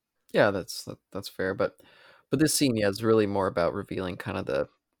world. Yeah, that's fair. But this scene, yeah, is really more about revealing kind of the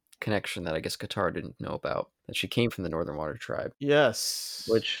connection that I guess Katara didn't know about, that she came from the Northern Water Tribe. Yes.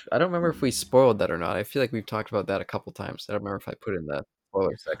 Which I don't remember if we spoiled that or not. I feel like we've talked about that a couple times. I don't remember if I put it in the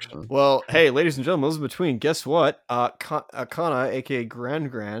spoiler section. Well, hey, ladies and gentlemen, those in between, guess what? Kana, aka Gran,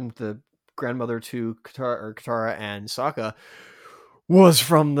 the grandmother to Katara and Sokka, was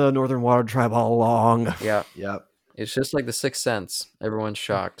from the Northern Water Tribe all along. Yeah. Yep. It's just like the Sixth Sense. Everyone's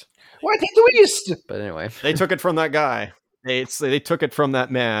shocked. What a twist! But anyway. They took it from that guy. They took it from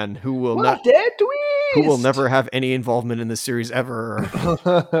that man who will What a dead twist! Who will never have any involvement in this series ever.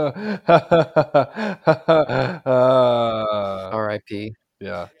 R.I.P.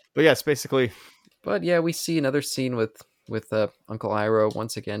 Yeah. But yeah, it's basically. But yeah, we see another scene with Uncle Iroh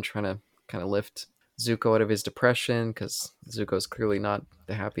once again trying to kind of lift Zuko out of his depression, because Zuko's clearly not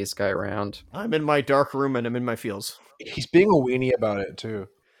the happiest guy around. I'm in my dark room and I'm in my feels. He's being a weenie about it too.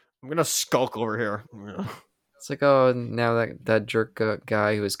 I'm gonna skulk over here. It's like, oh, now that jerk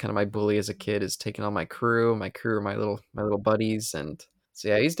guy who was kind of my bully as a kid is taking on my crew, my little buddies, and so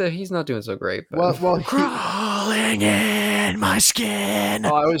yeah, he's not doing so great. But... Well, crawling in my skin.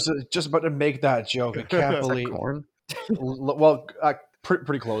 Oh, I was just about to make that joke. I can't believe. Corn? Well,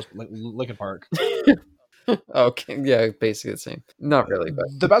 pretty close, like Linkin Park. Okay, yeah, basically the same. Not really, but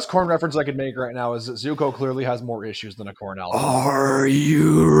the best Korn reference I could make right now is that Zuko clearly has more issues than a Korn album. Are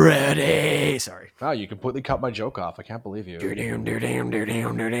you ready? Sorry. Wow, you completely cut my joke off. I can't believe you. Damn.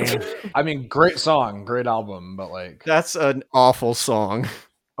 I mean, great song, great album, but like... That's an awful song.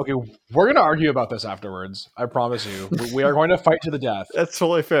 Okay, we're going to argue about this afterwards. I promise you. We are going to fight to the death. That's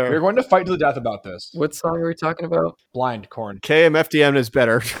totally fair. We're going to fight to the death about this. What song are we talking about? Blind, Korn. KMFDM is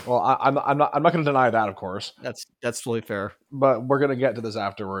better. Well, I'm not going to deny that, of course. That's totally fair. But we're going to get to this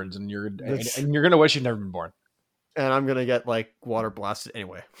afterwards, and you're going to wish you'd never been born. And I'm gonna get like water blasted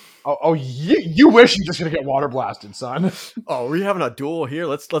anyway. Oh, you wish you're just gonna get water blasted, son. Oh, we're having a duel here.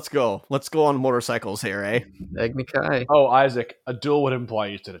 Let's go. Let's go on motorcycles here, eh? Agnikai. Oh, Isaac, a duel would imply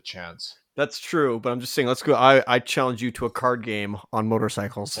you stood a chance. That's true, but I'm just saying, let's go. I challenge you to a card game on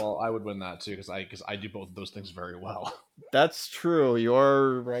motorcycles. Well, I would win that too because I do both of those things very well. That's true.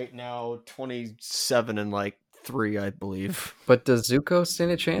 You're right now 27 and like 3, I believe. But does Zuko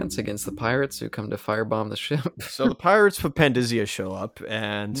stand a chance against the pirates who come to firebomb the ship? So the pirates of Pandizia show up,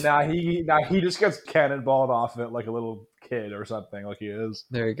 and He just gets cannonballed off it like a little kid or something, like he is.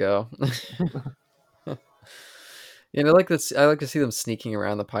 There you go. And I like this. I like to see them sneaking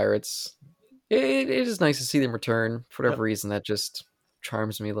around the pirates. It is nice to see them return for whatever reason. That just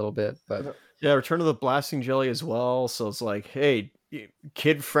charms me a little bit. But yeah, Return of the Blasting Jelly as well. So it's like, hey,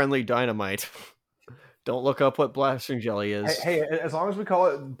 kid-friendly dynamite. Don't look up what blasting jelly is. Hey, as long as we call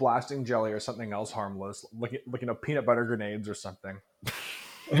it blasting jelly or something else harmless, like peanut butter grenades or something.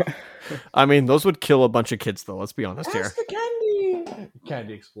 I mean, those would kill a bunch of kids, though. Let's be honest here. The candy.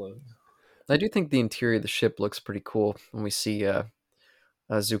 Candy explodes. I do think the interior of the ship looks pretty cool when we see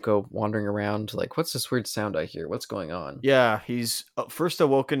Zuko wandering around. Like, what's this weird sound I hear? What's going on? Yeah, he's first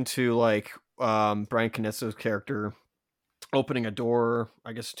awoken to like Brian Canetzo's character opening a door,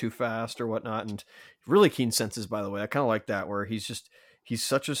 I guess too fast or whatnot, and really keen senses, by the way. I kind of like that, where he's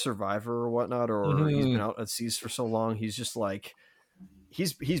such a survivor or whatnot, or he's been out at seas for so long. He's just like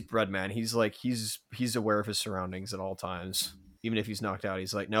he's bred, man. He's like he's aware of his surroundings at all times. Even if he's knocked out,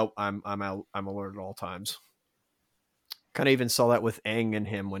 he's like, nope, I'm out, I'm alert at all times. Kind of even saw that with Aang and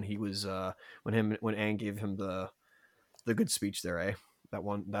him when he was when Aang gave him the good speech there, eh? That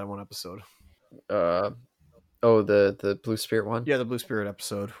one episode. Oh, the Blue Spirit one? Yeah, the Blue Spirit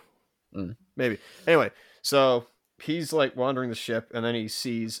episode. Maybe. Anyway, so he's like wandering the ship, and then he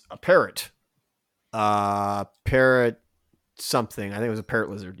sees a parrot. Parrot something. I think it was a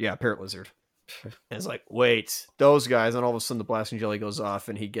parrot lizard. Yeah, parrot lizard. And it's like, wait, those guys. And all of a sudden the blasting jelly goes off,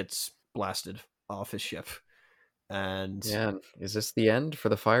 and he gets blasted off his ship. And yeah, is this the end for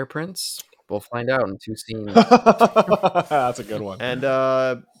the Fire Prince? We'll find out in 2 scenes. That's a good one. And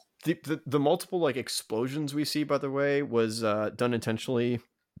the multiple like explosions we see, by the way, was done intentionally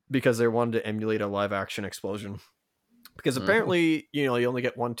because they wanted to emulate a live action explosion. Because apparently, you only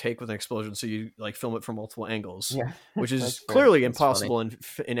get one take with an explosion, so you like film it from multiple angles, which is clearly impossible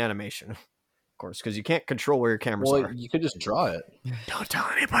in animation, of course, because you can't control where your cameras are. You could just draw it. Don't tell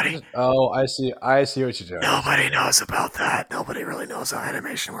anybody. Oh, I see what you're doing. Nobody knows about that. Nobody really knows how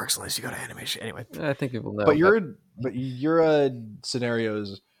animation works unless you go to animation. Anyway, I think people know. But your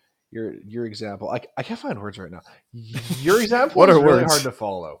scenarios. Your example, I can't find words right now. Your example What is are really words? hard to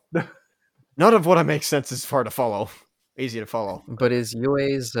follow. none of what makes sense is hard to follow. Easy to follow. But is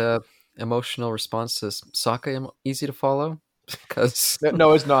Yue's emotional response to Sokka easy to follow? Because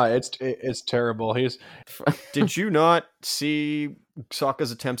No, it's not. It's terrible. Did you not see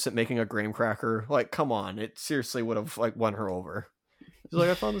Sokka's attempts at making a graham cracker? Like, come on, it seriously would have like won her over. He's like,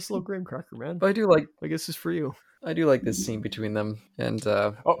 I found this little graham cracker, man. But I do like this is for you. I do like this scene between them, and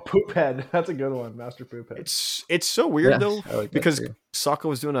Poop head. That's a good one, Master Poop Head. It's so weird though, I like that because too. Sokka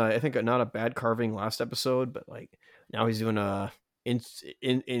was doing not a bad carving last episode, but like now he's doing a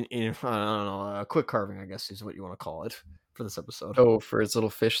quick carving, I guess is what you want to call it for this episode. Oh, for his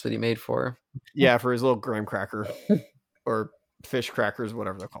little fish that he made for her. Yeah, for his little graham cracker or fish crackers,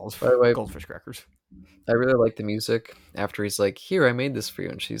 whatever they're called. By the way, goldfish crackers. I really like the music after he's like, "Here, I made this for you,"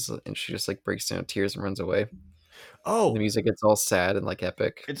 and she just like breaks down in tears and runs away. Oh, the music gets all sad and like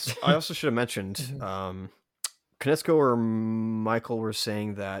epic. I also should have mentioned, Konietzko or Michael were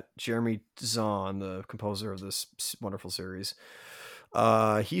saying that Jeremy Zahn, the composer of this wonderful series,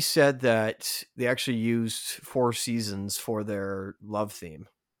 he said that they actually used 4 seasons for their love theme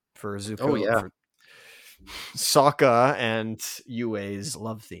for Zuko. Oh yeah, for Sokka and Yue's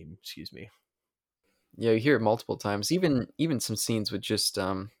love theme. Excuse me. Yeah, you hear it multiple times. Even some scenes with just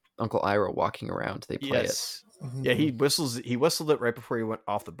Uncle Iroh walking around, they play it. Yeah, he whistled it right before he went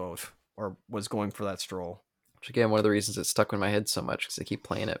off the boat or was going for that stroll. Which again, one of the reasons it stuck in my head so much because I keep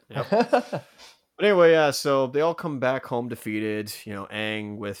playing it. Yep. But anyway, yeah, so they all come back home defeated.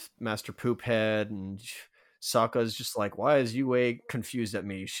 Aang with Master Poophead, and Sokka's just like, why is Yue confused at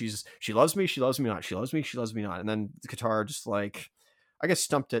me? She loves me not. She loves me not. And then Katara just like, I guess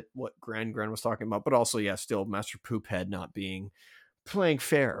stumped at what Gran was talking about, but also, yeah, still Master Poophead not playing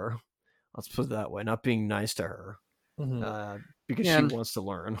fair. Let's put it that way, not being nice to her. Because she wants to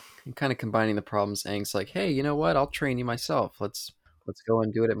learn. I'm kind of combining the problems. Aang's like, hey, you know what? I'll train you myself. Let's go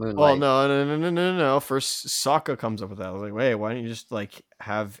and do it at Moonlight. Well, no. First, Sokka comes up with that. I was like, wait, why don't you just like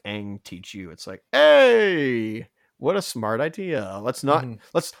have Aang teach you? It's like, hey, what a smart idea. Let's not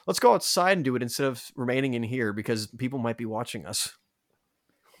let's go outside and do it instead of remaining in here because people might be watching us.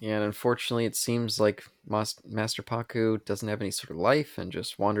 Yeah, and unfortunately, it seems like Master Pakku doesn't have any sort of life and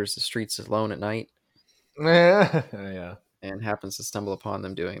just wanders the streets alone at night. Yeah. And happens to stumble upon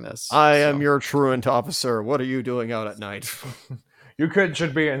them doing this. I am your truant officer. What are you doing out at night? You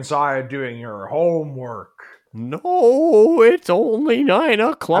should be inside doing your homework. No, it's only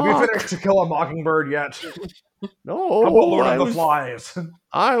 9:00. Have you finished To Kill a Mockingbird yet? No, How about Lord of the Flies?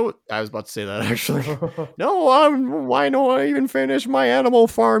 I was about to say that actually. No, why don't I even finish my Animal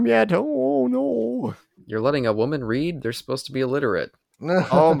Farm yet? Oh no! You're letting a woman read? They're supposed to be illiterate.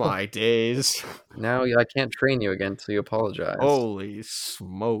 Oh my days! Now I can't train you again until you apologize. Holy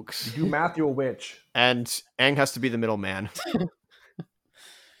smokes! You do Matthew a witch. And Aang has to be the middleman.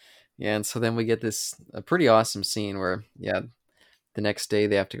 Yeah, and so then we get a pretty awesome scene where, the next day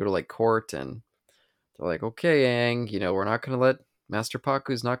they have to go to like court, and they're like, okay, Aang, we're not going to let Master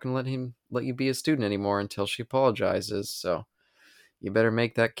Paku's not going to let you be a student anymore until she apologizes. So you better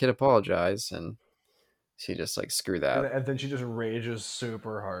make that kid apologize. And she just like, screw that. And then she just rages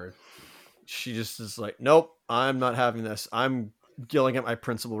super hard. She just is like, nope, I'm not having this. I'm yelling at my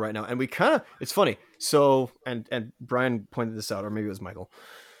principal right now. And we kind of, it's funny. So, and Brian pointed this out, or maybe it was Michael.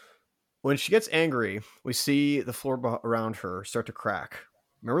 When she gets angry, we see the floor around her start to crack.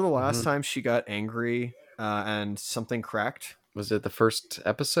 Remember the last time she got angry and something cracked? Was it the first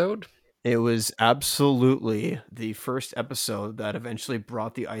episode? It was absolutely the first episode that eventually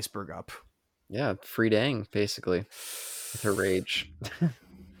brought the iceberg up. Yeah, freed Aang, basically, with her rage.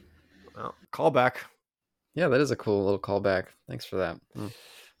 Well, callback. Yeah, that is a cool little callback. Thanks for that.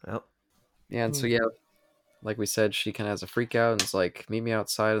 Well, yeah, and so, like we said, she kind of has a freak out and is like, meet me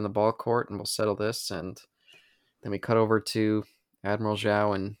outside in the ball court and we'll settle this. And then we cut over to Admiral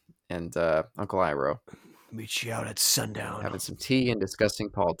Zhao and Uncle Iroh. Meet you out at sundown. Having some tea and discussing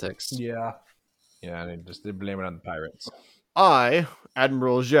politics. Yeah. Yeah, and they blame it on the pirates. I,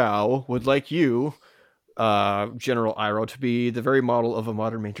 Admiral Zhao, would like you, General Iroh, to be the very model of a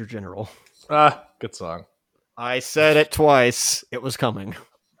modern Major General. Good song. I said it twice. It was coming.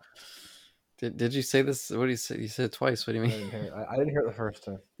 Did you say this? What do you say? You said it twice. What do you mean? I didn't hear it the first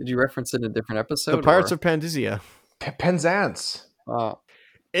time. Did you reference it in a different episode? The Pirates of Pandizia. Penzance.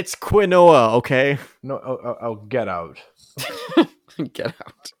 It's quinoa, okay? No, get out. Get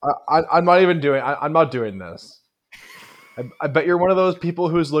out. I'm not even doing. I'm not doing this. I bet you're one of those people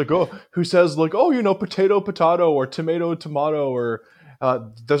who's like, who says like, potato, potato, or tomato, tomato, or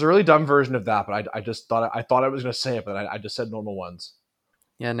there's a really dumb version of that, but I just thought I was gonna say it, but I just said normal ones.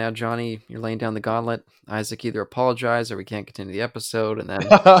 Yeah, now Johnny, you're laying down the gauntlet. Isaac either apologize or we can't continue the episode, and then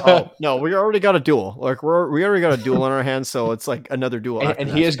oh no, we already got a duel. Like we already got a duel on our hands, so it's like another duel. And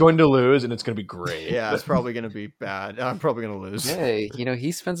he is going to lose, and it's going to be great. Yeah, it's probably going to be bad. I'm probably going to lose. Hey,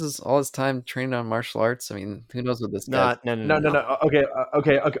 he spends all his time training on martial arts. I mean, who knows what this guy? No.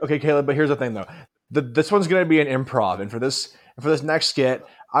 Okay, Caleb. But here's the thing, though. This one's going to be an improv, and for this next skit,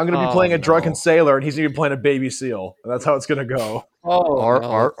 I'm going to be playing a drunken sailor, and he's going to be playing a baby seal. And that's how it's going to go.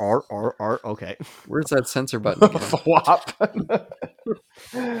 Okay. Where's that censor button? Flop.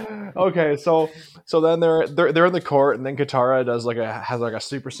 Okay, so then they're in the court, and then Katara has a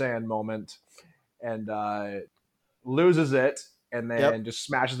Super Saiyan moment, and loses it, and then just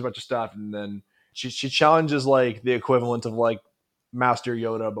smashes a bunch of stuff, and then she challenges like the equivalent of like Master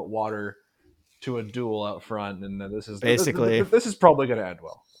Yoda but water to a duel out front, and then this is basically this is probably going to end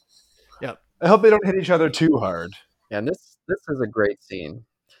well. Yep. I hope they don't hit each other too hard. Yeah, and this is a great scene.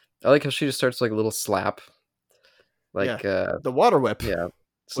 I like how she just starts like a little slap, like the water whip. Yeah,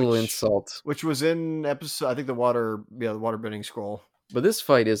 it's a little insult, which was in episode. I think the water bending scroll. But this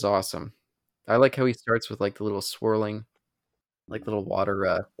fight is awesome. I like how he starts with like the little swirling, like little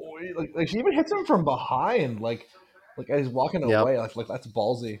water. Like she even hits him from behind, like as he's walking away. Like that's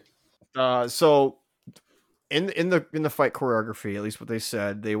ballsy. So in the fight choreography, at least what they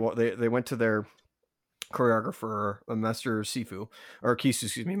said, they went to their choreographer, Master Sifu or Kisu,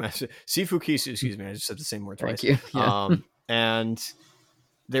 excuse me, Master Sifu Kisu, excuse me. I just said the same word twice. Thank you. Yeah. And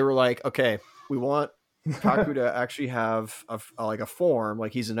they were like, okay, we want Paku to actually have a form,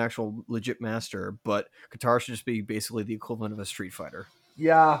 like he's an actual legit master, but Katara should just be basically the equivalent of a street fighter.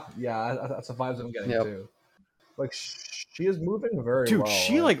 Yeah, that's the vibes I'm getting too. Like she is moving very well. Dude,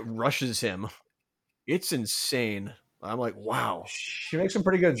 she like rushes him. It's insane. I'm like, wow. She makes some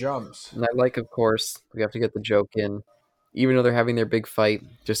pretty good jumps. And I like, of course, we have to get the joke in. Even though they're having their big fight,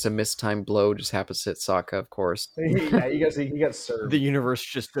 just a mistimed blow just happens to hit Sokka, of course. Yeah, he gets served. The universe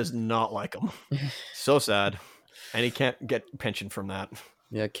just does not like him. So sad. And he can't get pension from that.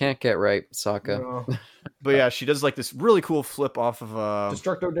 Yeah, can't get right, Sokka. No. But yeah, she does like this really cool flip off of a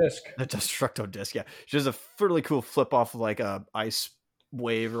Destructo Disc. A Destructo Disc, yeah. She does a really cool flip off of like a ice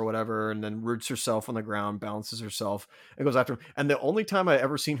wave or whatever, and then roots herself on the ground, balances herself, and goes after him. And the only time I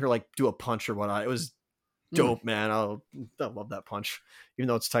ever seen her like do a punch or whatnot, it was dope, man. I love that punch, even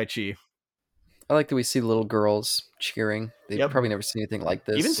though it's Tai Chi. I like that we see the little girls cheering. They've Yep. probably never seen anything like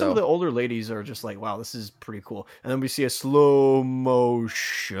this. Even some of the older ladies are just like, wow, this is pretty cool. And then we see a slow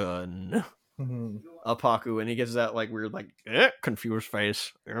motion Apaku, and he gets that like weird, like confused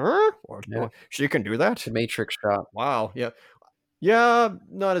face. Yeah. She can do that? the Matrix shot. Wow. Yeah. Yeah.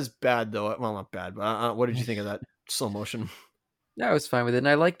 Not as bad though. Well, not bad, but what did you think of that slow motion? Yeah, I was fine with it, and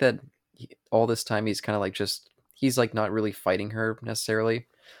I like that all this time he's kind of like he's like not really fighting her necessarily.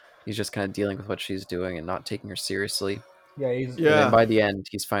 He's just kind of dealing with what she's doing and not taking her seriously. Yeah, he's And then by the end,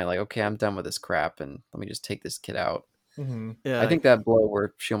 he's finally like, okay, I'm done with this crap, and let me just take this kid out. Yeah. I think that blow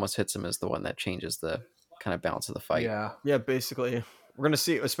where she almost hits him is the one that changes the kind of balance of the fight. Yeah, basically, we're gonna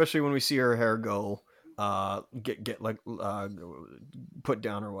see, especially when we see her hair go, get like put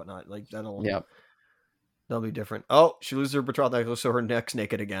down or whatnot. Like that'll be different. Oh, she loses her betrothed necklace, so her neck's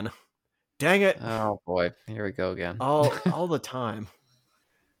naked again. Dang it! Oh boy, here we go again. All the time.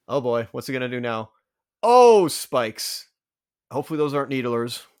 Oh boy, what's he gonna do now? Oh, spikes. Hopefully those aren't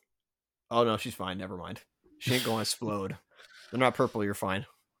needlers. Oh no, she's fine. Never mind. She ain't going to explode. They're not purple. You're fine.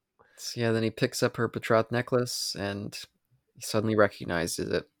 So, yeah, then he picks up her betrothed necklace and he suddenly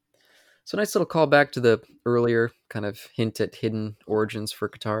recognizes it. So nice little callback to the earlier kind of hint at hidden origins for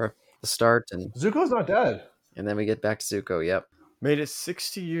Katara. The start and Zuko's not dead. And then we get back to Zuko. Yep. Made it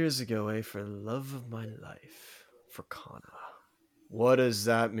 60 years ago, for the love of my life, for Kana. What does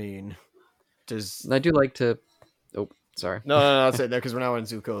that mean? And I do like to. Oh, sorry. No, that's it. Because we're now in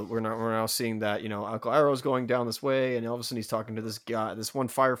Zuko. We're now seeing that Uncle Iroh's going down this way, and all of a sudden he's talking to this guy, this one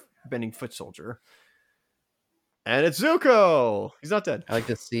firebending foot soldier, and it's Zuko. He's not dead. I like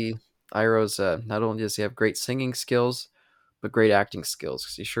to see Iroh's. Not only does he have great singing skills, but great acting skills.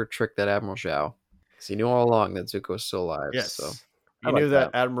 Because he sure tricked that Admiral Zhao. Because he knew all along that Zuko was still alive. Yes. So he knew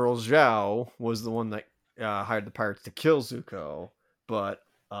that Admiral Zhao was the one that hired the pirates to kill Zuko, but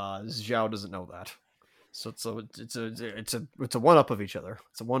Zhao doesn't know that. So it's a one up of each other.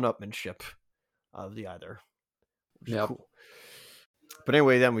 It's a one upmanship of the either. Which is cool. But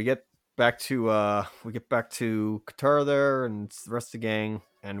anyway, then we get back to Katara there and the rest of the gang,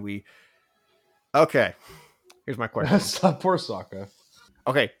 and okay. Here's my question. Poor Sokka.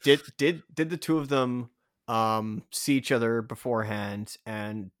 Okay, did the two of them see each other beforehand,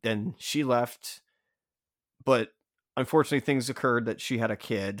 and then she left, but unfortunately things occurred that she had a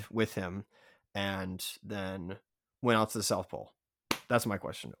kid with him and then went out to the South Pole? That's my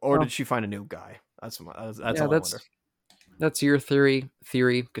question. Or did she find a new guy? That's all I wonder. That's your theory.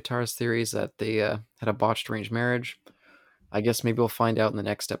 Katara's theory is that they had a botched arranged marriage. I guess maybe we'll find out in the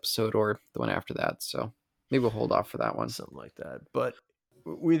next episode or the one after that. So maybe we'll hold off for that one. Something like that. But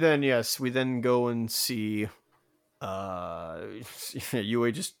we then go and see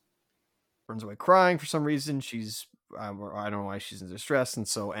Yue just runs away crying for some reason. She's I don't know why she's in distress, and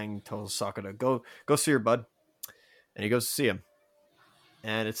so Aang tells Sokka to go see her, bud, and he goes to see him,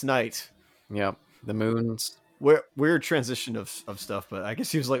 and it's night. Yep, the moon's weird transition of stuff, but I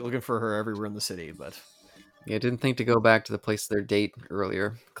guess he was like looking for her everywhere in the city. But yeah, didn't think to go back to the place of their date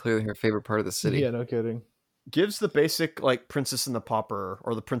earlier. Clearly her favorite part of the city. Yeah, no kidding. Gives the basic like Princess and the Pauper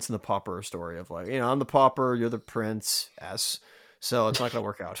or the Prince and the Pauper story of like, I'm the pauper, you're the prince, so it's not gonna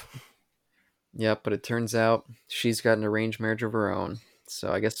work out. Yep, but it turns out she's got an arranged marriage of her own. So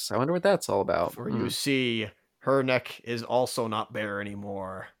I wonder what that's all about. For you see, her neck is also not bare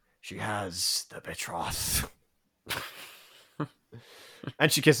anymore. She has the betrothed.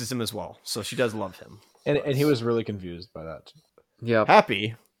 And she kisses him as well. So she does love him. And he was really confused by that. Yeah.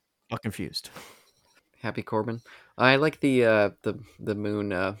 Happy, not confused. Happy Corbin. I like the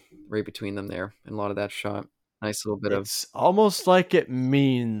moon right between them there, and a lot of that shot. Nice little bit It's almost like it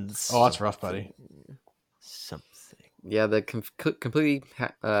means. Oh, that's rough, buddy. Something. Yeah, the completely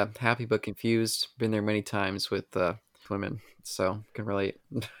happy but confused. Been there many times with women, so can relate.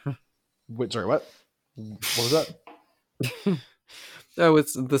 Wait, sorry, what? What was that? Oh,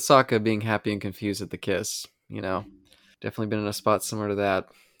 it's the Sokka being happy and confused at the kiss. Definitely been in a spot similar to that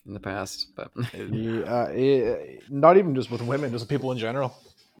in the past, but not even just with women, just with people in general.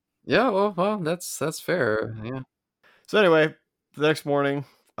 Yeah, well, that's fair. Yeah. So anyway, the next morning,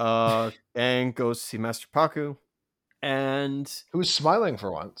 Aang goes to see Master Pakku, and who's smiling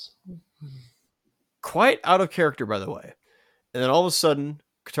for once. Quite out of character, by the way. And then all of a sudden,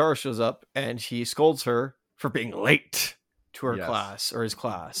 Katara shows up, and he scolds her for being late to her class or his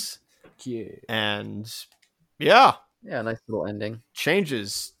class. Yeah. And yeah, nice little ending.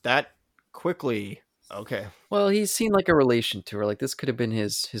 Changes that quickly. Okay. Well, he's seen like a relation to her. Like this could have been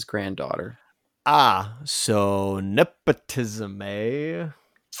his granddaughter. So nepotism, eh?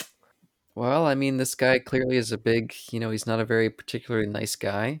 Well, I mean, this guy clearly is a big, he's not a very particularly nice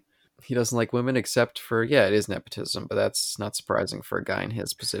guy. he doesn't like women, except for, yeah, it is nepotism, but that's not surprising for a guy in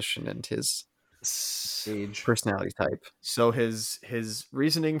his position and his Age. personality type. So his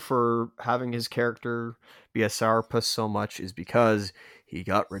reasoning for having his character be a sourpuss so much is because he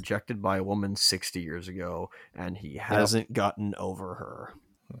got rejected by a woman 60 years ago, and he hasn't gotten over her.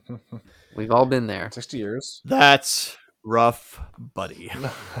 We've all been there. 60 years. That's rough, buddy.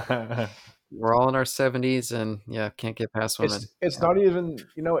 We're all in our 70s, and yeah, can't get past women. It's not even,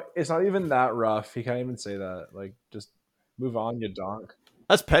 it's not even that rough. He can't even say that. Like, just move on, you donk.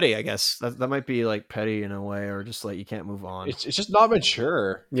 That's petty, I guess. That might be like petty in a way, or just like you can't move on. It's just not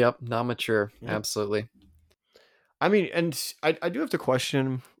mature. Yep, not mature. Yep. Absolutely. I mean, and I do have to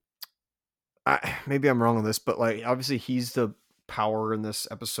question. Maybe I'm wrong on this, but like obviously he's the power in this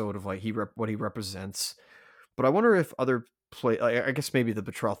episode of like what he represents. But I wonder if other I guess maybe the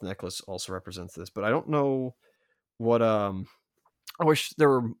betrothed necklace also represents this, but I don't know what. I wish there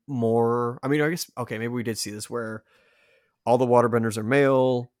were more. I mean, I guess okay, maybe we did see this where all the waterbenders are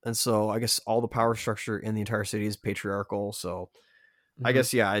male, and so I guess all the power structure in the entire city is patriarchal. So I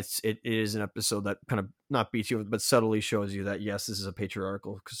guess yeah, it is an episode that kind of not beats you, but subtly shows you that yes, this is a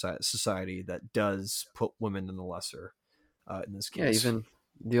patriarchal society that does put women in the lesser. In this case, yeah, even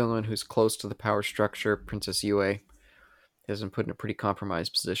the only one who's close to the power structure, Princess Yue, has been put in a pretty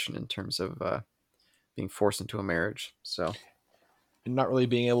compromised position in terms of being forced into a marriage. So, and not really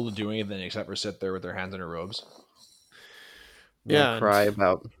being able to do anything except for sit there with their hands in her robes. Yeah, cry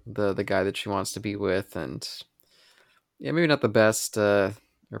about the guy that she wants to be with, and yeah, maybe not the best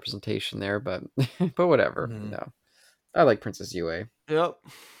representation there, but whatever. Mhm. No, I like Princess Yue. Yep.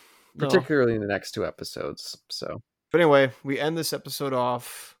 Particularly in the next two episodes. So, but anyway, we end this episode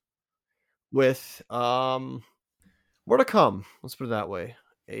off with more to come. Let's put it that way.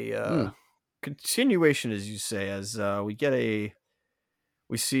 A continuation, as you say, as we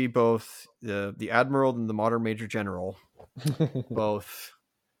see both the admiral and the modern major general both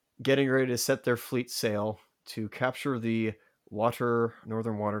getting ready to set their fleet sail to capture the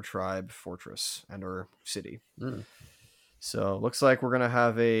Northern Water Tribe fortress and our city. So looks like we're gonna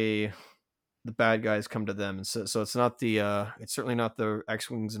have the bad guys come to them, and so it's not it's certainly not the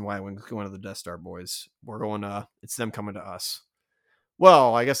X-Wings and Y-Wings going to the Death Star boys. We're going it's them coming to us.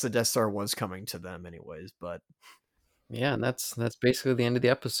 Well, I guess the Death Star was coming to them anyways, but yeah, and that's basically the end of the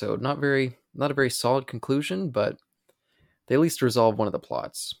episode. Not a very solid conclusion, but they at least resolve one of the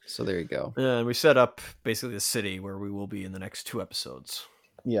plots. So there you go. And we set up basically the city where we will be in the next two episodes.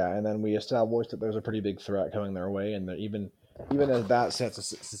 Yeah, and then we established that there's a pretty big threat coming their way, and that even as that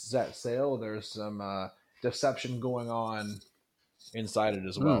set sail, there's some deception going on inside it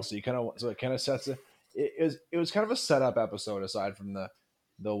as well. So it kind of sets it was kind of a setup episode aside from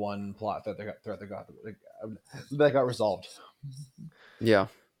the one plot that got resolved. Yeah,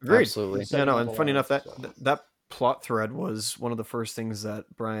 agreed. Absolutely. Yeah, no, and funny enough that plot thread was one of the first things that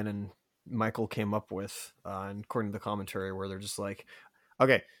Brian and Michael came up with, and according to the commentary, where they're just like,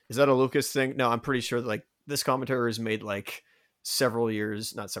 okay, is that a Lucas thing? No, I'm pretty sure that, like, this commentary is made like not several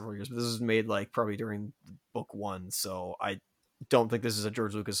years, but this is made like probably during book one. So I don't think this is a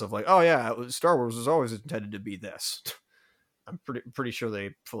George Lucas of like, oh yeah, Star Wars was always intended to be this. I'm pretty sure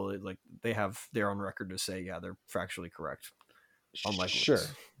they fully they have their own record to say, yeah, they're factually correct. Unlike sure.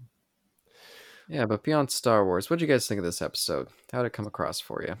 Lucas. Yeah, but beyond Star Wars, what did you guys think of this episode? How did it come across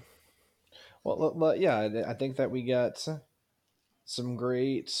for you? Well, yeah, I think that we got a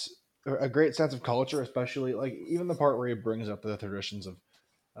great sense of culture, especially like even the part where he brings up the traditions of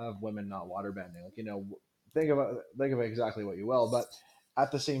women not waterbending. Like, think of exactly what you will, but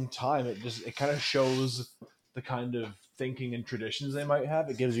at the same time, it kind of shows the kind of thinking and traditions they might have.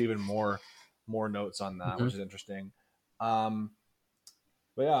 It gives you even more notes on that, which is interesting.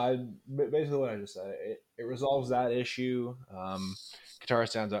 But yeah, basically what I just said, it resolves that issue. Katara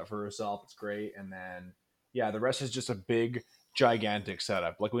stands up for herself. It's great. And then, yeah, the rest is just a big, gigantic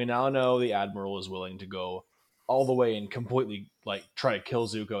setup. Like, we now know the Admiral is willing to go all the way and completely, like, try to kill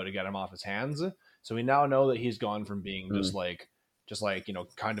Zuko to get him off his hands. So we now know that he's gone from being just like,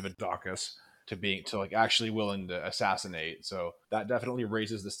 kind of a Daucus to like actually willing to assassinate. So that definitely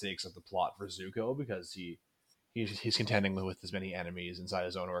raises the stakes of the plot for Zuko, because he's contending with as many enemies inside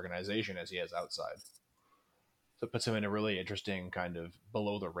his own organization as he has outside. So it puts him in a really interesting kind of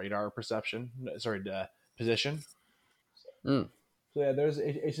below the radar position. So yeah,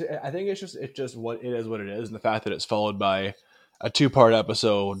 I think it's just what it is, and the fact that it's followed by a 2-part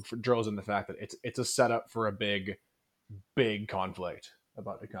episode draws in the fact that it's a setup for a big conflict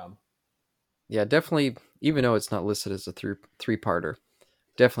about to come. Yeah, definitely. Even though it's not listed as a three-parter,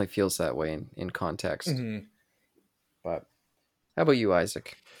 definitely feels that way in context. Mm-hmm. But how about you,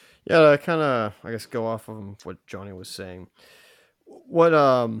 Isaac? Yeah, to kind of, I guess, go off of what Johnny was saying. What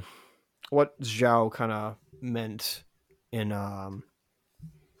Zhao kind of meant in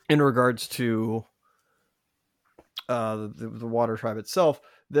regards to the water tribe itself,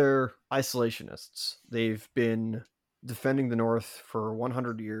 they're isolationists. They've been defending the North for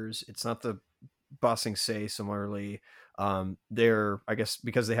 100 years. It's not the Ba Sing Se similarly. They're, I guess,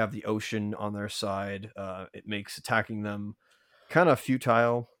 because they have the ocean on their side, it makes attacking them kind of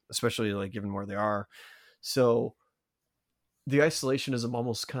futile, especially like given where they are. So the isolationism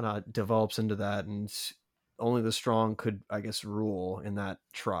almost kind of develops into that, and only the strong could, I guess, rule in that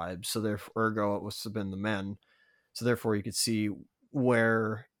tribe. So therefore, ergo, it must have been the men. So therefore, you could see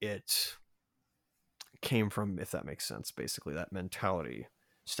where it came from, if that makes sense. Basically, that mentality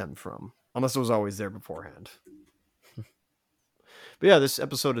stemmed from, unless it was always there beforehand. But yeah, this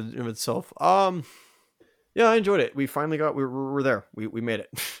episode in itself, yeah, I enjoyed it. We finally we're there. We made it.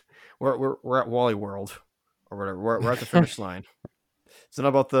 we're at Wally World or whatever. We're at the finish line. It's not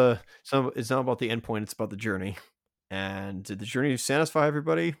about it's not about the end point. It's about the journey. And did the journey satisfy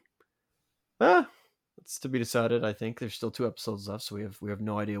everybody? It's to be decided. I think there's still 2 episodes left, so we have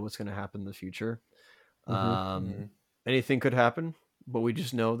no idea what's going to happen in the future. Anything could happen, but we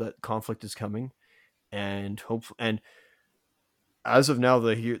just know that conflict is coming, and as of now,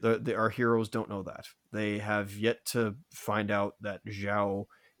 our heroes don't know that. They have yet to find out that Zhao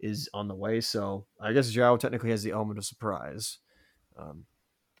is on the way. So I guess Zhao technically has the element of surprise.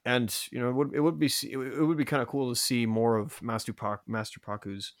 And it would be kind of cool to see more of Master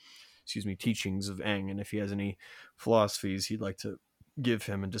Paku's, teachings of Aang, and if he has any philosophies he'd like to give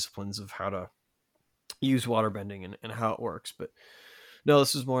him and disciplines of how to use waterbending and how it works. But no,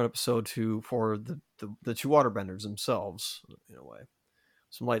 this is more an episode for the 2 waterbenders themselves, in a way.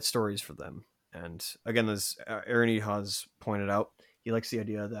 Some light stories for them. And again, as Aaron has pointed out, he likes the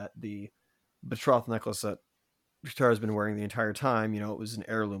idea that the betrothed necklace that Katara has been wearing the entire time, it was an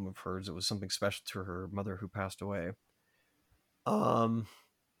heirloom of hers. It was something special to her mother who passed away.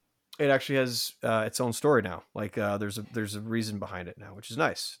 It actually has its own story now. Like there's a reason behind it now, which is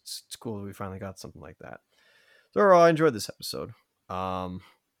nice. It's cool that we finally got something like that. So overall, I enjoyed this episode.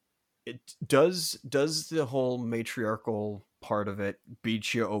 It does the whole matriarchal part of it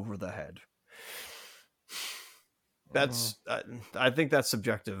beat you over the head. That's I think that's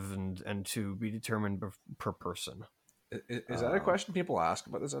subjective and to be determined per person. Is that a question people ask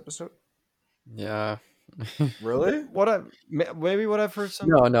about this episode? Yeah. Really? What I've heard some.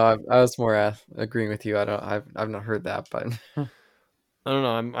 No, I was more agreeing with you. I've not heard that, but I don't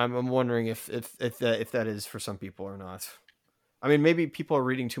know. I'm wondering if that is for some people or not. I mean, maybe people are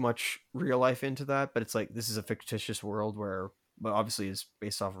reading too much real life into that, but it's like this is a fictitious world but obviously is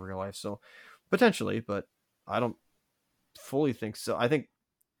based off of real life, so potentially. But I don't fully think so. I think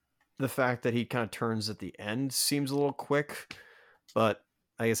the fact that he kind of turns at the end seems a little quick, but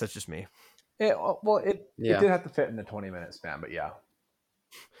I guess that's just me. It did have to fit in the 20-minute span, but yeah,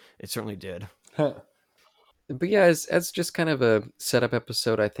 it certainly did. But yeah, as just kind of a setup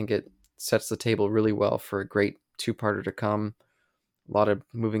episode, I think it sets the table really well for a great 2-parter to come. A lot of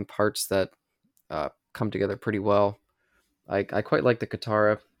moving parts that come together pretty well. I quite like the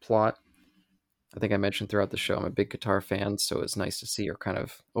Katara plot. I think I mentioned throughout the show I'm a big Katara fan, so it's nice to see her kind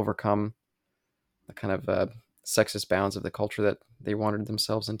of overcome the kind of sexist bounds of the culture that they wandered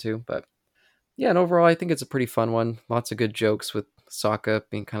themselves into. But yeah, and overall, I think it's a pretty fun one. Lots of good jokes with Sokka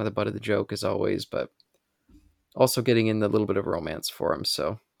being kind of the butt of the joke as always, but also getting in a little bit of romance for him.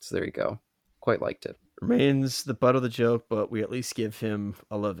 So there you go. Quite liked it. Remains the butt of the joke, but we at least give him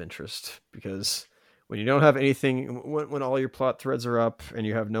a love interest, because when you don't have anything, when all your plot threads are up and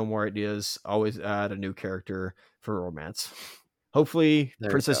you have no more ideas, always add a new character for romance. Hopefully,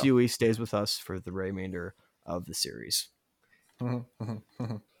 Princess Yui stays with us for the remainder of the series.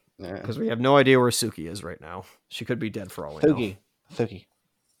 Because we have no idea where Suki is right now. She could be dead for all we know. Suki.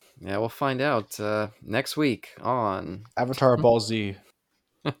 Yeah, we'll find out next week on Avatar Ball Z.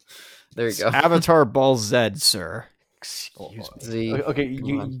 There you go. Avatar Ball Z, sir. Excuse me. Z. Okay,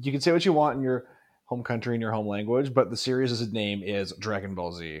 you can say what you want in your home country and your home language, but the series' name is Dragon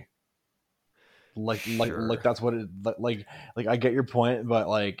Ball Z. Like that's what it like. I get your point, but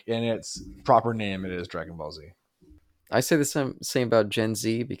like in its proper name, it is Dragon Ball Z. I say the same about Gen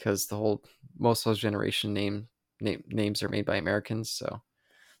Z because most of those generation names are made by Americans. So,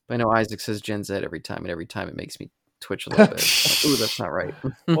 but I know Isaac says Gen Z every time, and every time it makes me twitch a little bit. Like, ooh, that's not right.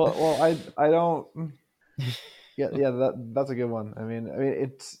 well, I don't. Yeah, that's a good one. I mean,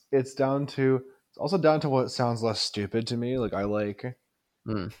 it's also down to what sounds less stupid to me. Like I like.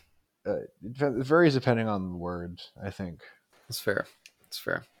 It varies depending on the word, I think. It's fair.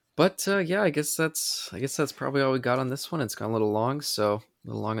 But yeah, I guess that's probably all we got on this one. It's gone a little long, so a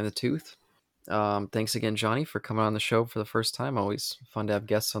little long in the tooth. Thanks again, Johnny, for coming on the show for the first time. Always fun to have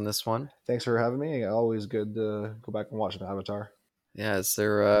guests on this one. Thanks for having me. Always good to go back and watch an Avatar. Yeah, is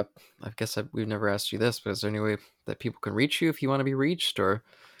there? I guess we've never asked you this, but is there any way that people can reach you if you want to be reached, or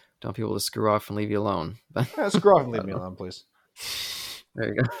don't people just screw off and leave you alone? Yeah, screw off and leave me alone, please.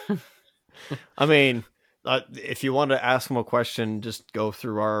 There you go. I mean, if you want to ask them a question, just go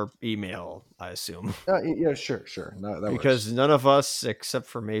through our email, I assume. Yeah, sure. No, that because works. none of us, except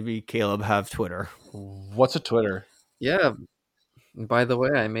for maybe Caleb, have Twitter. What's a Twitter? Yeah. By the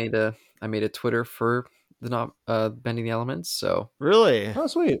way, I made a Twitter for the Bending the Elements. So really, oh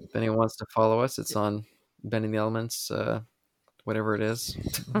sweet. If anyone wants to follow us, it's on Bending the Elements, whatever it is,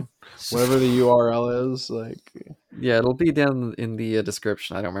 whatever the URL is. Like, yeah, it'll be down in the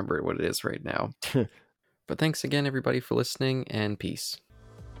description. I don't remember what it is right now. But thanks again, everybody, for listening, and peace.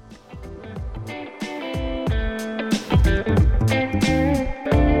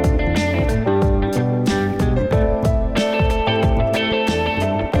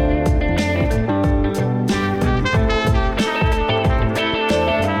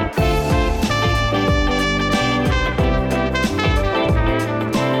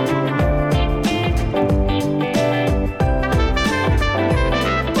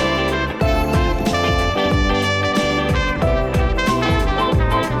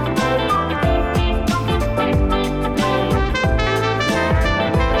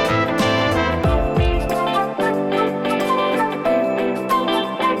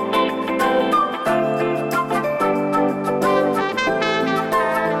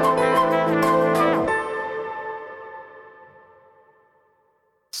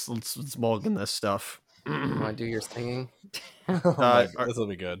 Let's mulligan this stuff. You want to do your singing? this will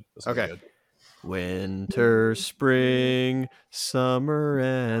be good. Okay. Be good. Winter, spring, summer,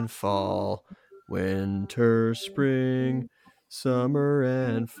 and fall. Winter, spring, summer,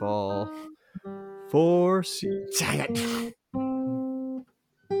 and fall. 4 seasons. Dang it.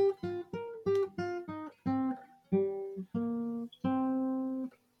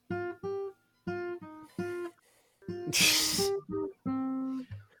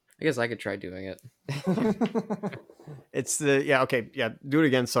 I guess I could try doing it. It's the do it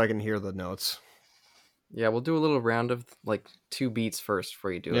again so I can hear the notes. Yeah, we'll do a little round of like 2 beats first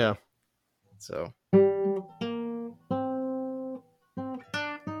before you do it. Yeah. So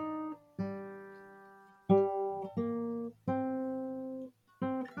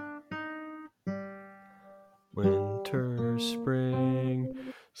winter, spring,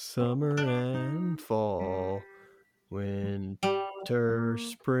 summer, and fall. Winter,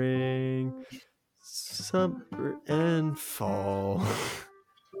 spring, summer, and fall.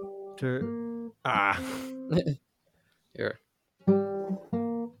 Here.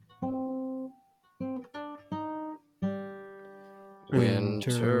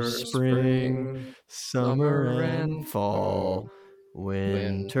 Winter, spring, summer, and fall.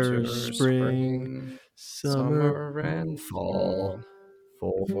 Winter, spring, summer, and fall.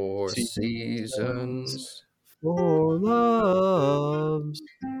 4 seasons. 4 loves.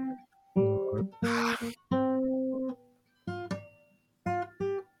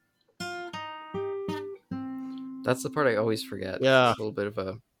 That's the part I always forget. Yeah. It's a little bit of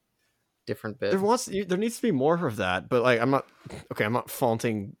a different bit. There needs to be more of that, but like I'm not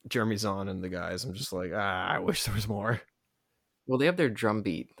faulting Jeremy Zahn and the guys. I'm just like, I wish there was more. Well, they have their drum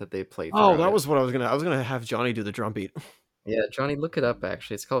beat that they play. Oh, that was what I was gonna have Johnny do the drum beat. Yeah, Johnny, look it up.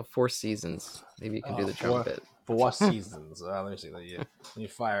 Actually, it's called 4 Seasons. Maybe you can do the drum bit. For what seasons? Let me see. You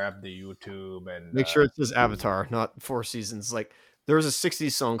fire up the YouTube and make sure it says Avatar, not 4 Seasons. Like there was a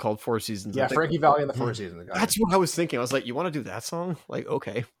 '60s song called 4 Seasons. Yeah, Frankie Valli and the 4 Seasons. That's what I was thinking. I was like, you want to do that song? Like,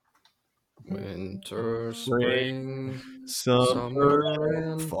 okay. Winter, spring, summer,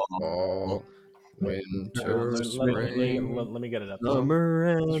 and fall. Winter, spring. Let me get it up. Summer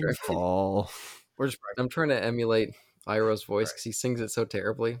and fall. I'm trying to emulate Iroh's voice because he sings it so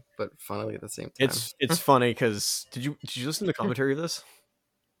terribly, but funnily at the same time. It's funny because did you listen to the commentary of this?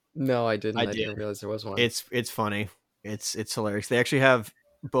 No, I didn't. I did. didn't realize there was one. It's funny. It's hilarious. They actually have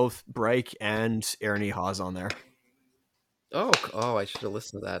both Bryke and Aaron E. Haas on there. Oh, I should have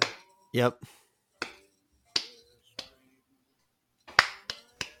listened to that. Yep.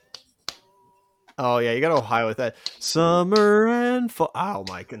 Oh yeah, you got to high with that. Summer and fall. Oh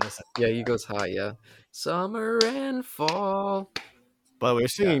my goodness. Yeah, he goes high. Yeah, summer and fall. By the way, you're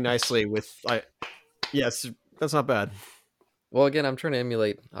singing nicely with. Yes, that's not bad. Well, again, I'm trying to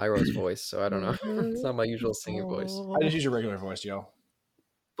emulate Iroh's voice, so I don't know. It's not my usual singing voice. I just use your regular voice, Joe.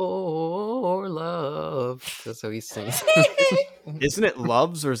 For love. That's how he sings. Isn't it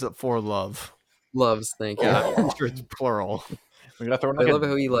loves or is it for love? Loves, thank you. Yeah, I'm pretty sure it's plural. We gotta throw in I like love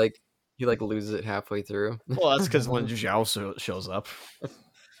how he loses it halfway through. Well, that's because when Zhao shows up.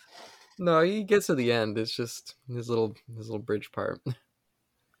 No, he gets to the end. It's just his little bridge part.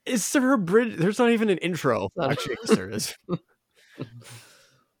 Is there a bridge? There's not even an intro. Not- Actually, yes, there is.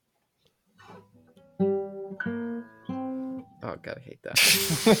 Oh god, I hate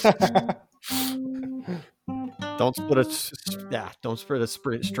that. Don't split don't split a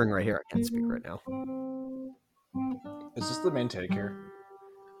string right here. I can't speak right now. Is this the main take here?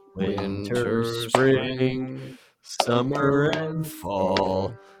 Winter, spring, summer, and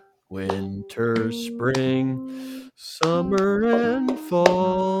fall. Winter, spring, summer, and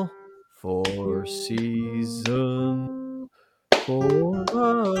fall. 4 seasons, 4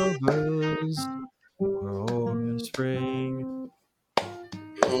 lovers. Oh, spring.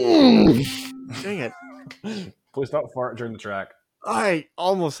 Dang it. Please don't fart during the track. I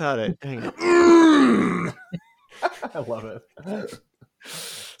almost had it. Dang it. I love it.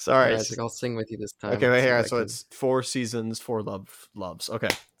 Sorry. Isaac, I'll sing with you this time. Okay, wait See if here. I So can- it's 4 seasons, 4 loves. Okay,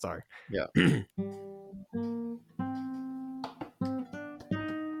 sorry. Yeah.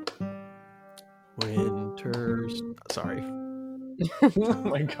 Winters. Sorry. Oh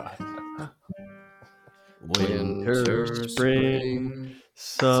my god. Winter, spring,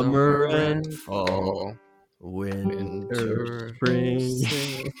 summer, and fall. Winter,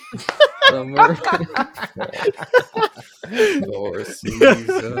 spring. Summer, fall. 4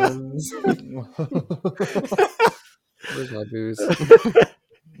 seasons. Where's my booze?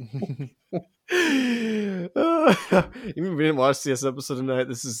 Even if we didn't watch this episode tonight,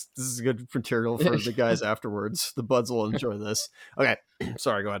 this is good material for the guys afterwards. The buds will enjoy this. Okay,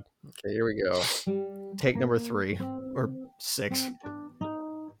 sorry, go ahead. Okay, here we go. Take number 3 or 6.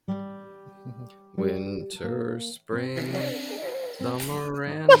 Winter, spring, summer,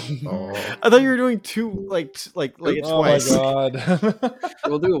 and fall. I thought you were doing 2 like it's Oh twice. my god.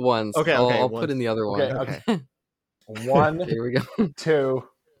 We'll do it once. Okay, I'll once. put in the other one. Okay, Okay. 1, Here we go. 2.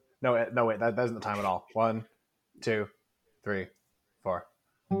 No, wait. That isn't the time at all. 1, 2, 3, 4.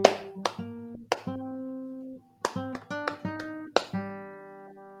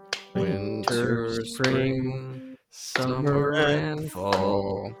 Winter, spring, Summer and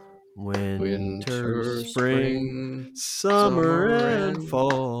fall. Winter, spring, summer and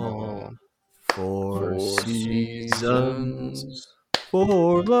fall. 4 seasons,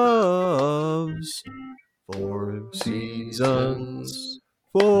 4 loves. 4 seasons,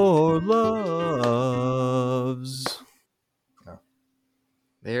 4 loves.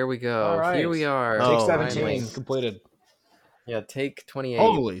 There we go. All right. Here we are. Oh, Take 17 finally. completed. Yeah, take 28.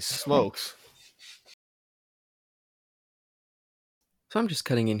 Holy smokes. So I'm just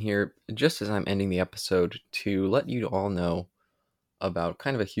cutting in here just as I'm ending the episode to let you all know about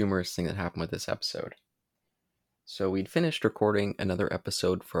kind of a humorous thing that happened with this episode. So we'd finished recording another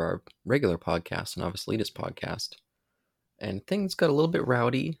episode for our regular podcast, Novice Leaders podcast, and things got a little bit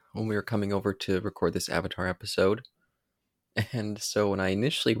rowdy when we were coming over to record this Avatar episode. And so when I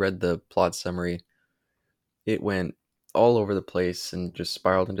initially read the plot summary, it went all over the place and just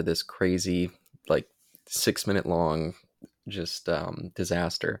spiraled into this crazy, 6-minute long just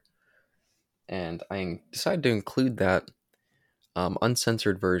disaster. And I decided to include that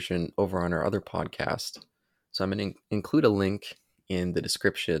uncensored version over on our other podcast. So I'm going to include a link in the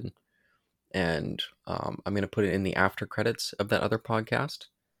description, and I'm going to put it in the after credits of that other podcast.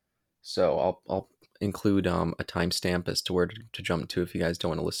 So I'll include a timestamp as to where to jump to if you guys don't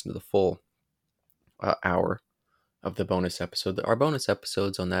want to listen to the full hour of the bonus episode. Our bonus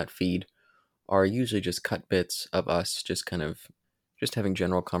episodes on that feed are usually just cut bits of us just having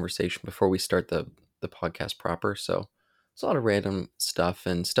general conversation before we start the podcast proper. So it's a lot of random stuff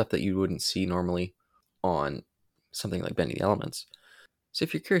and stuff that you wouldn't see normally on something like Bending the Elements. So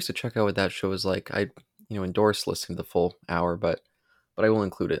if you're curious to check out what that show is like, I endorse listening to the full hour, but I will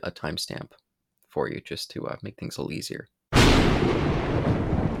include a timestamp for you just to make things a little easier.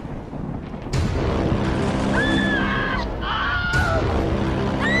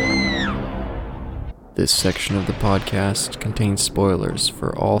 This section of the podcast contains spoilers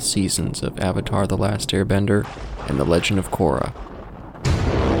for all seasons of Avatar: The Last Airbender and The Legend of Korra.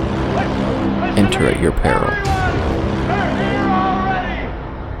 Enter at your peril.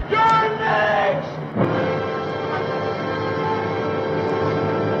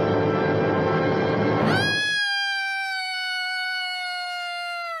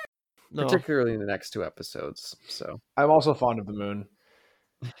 No. Particularly in the next 2 episodes, so I'm also fond of the moon.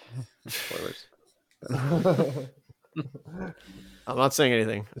 spoilers. I'm not saying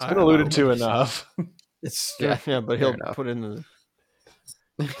anything. It's been alluded to enough. It's Yeah, but fair he'll enough. put in the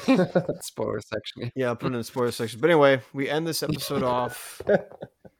Spoiler section. put in the spoiler section. But anyway, we end this episode off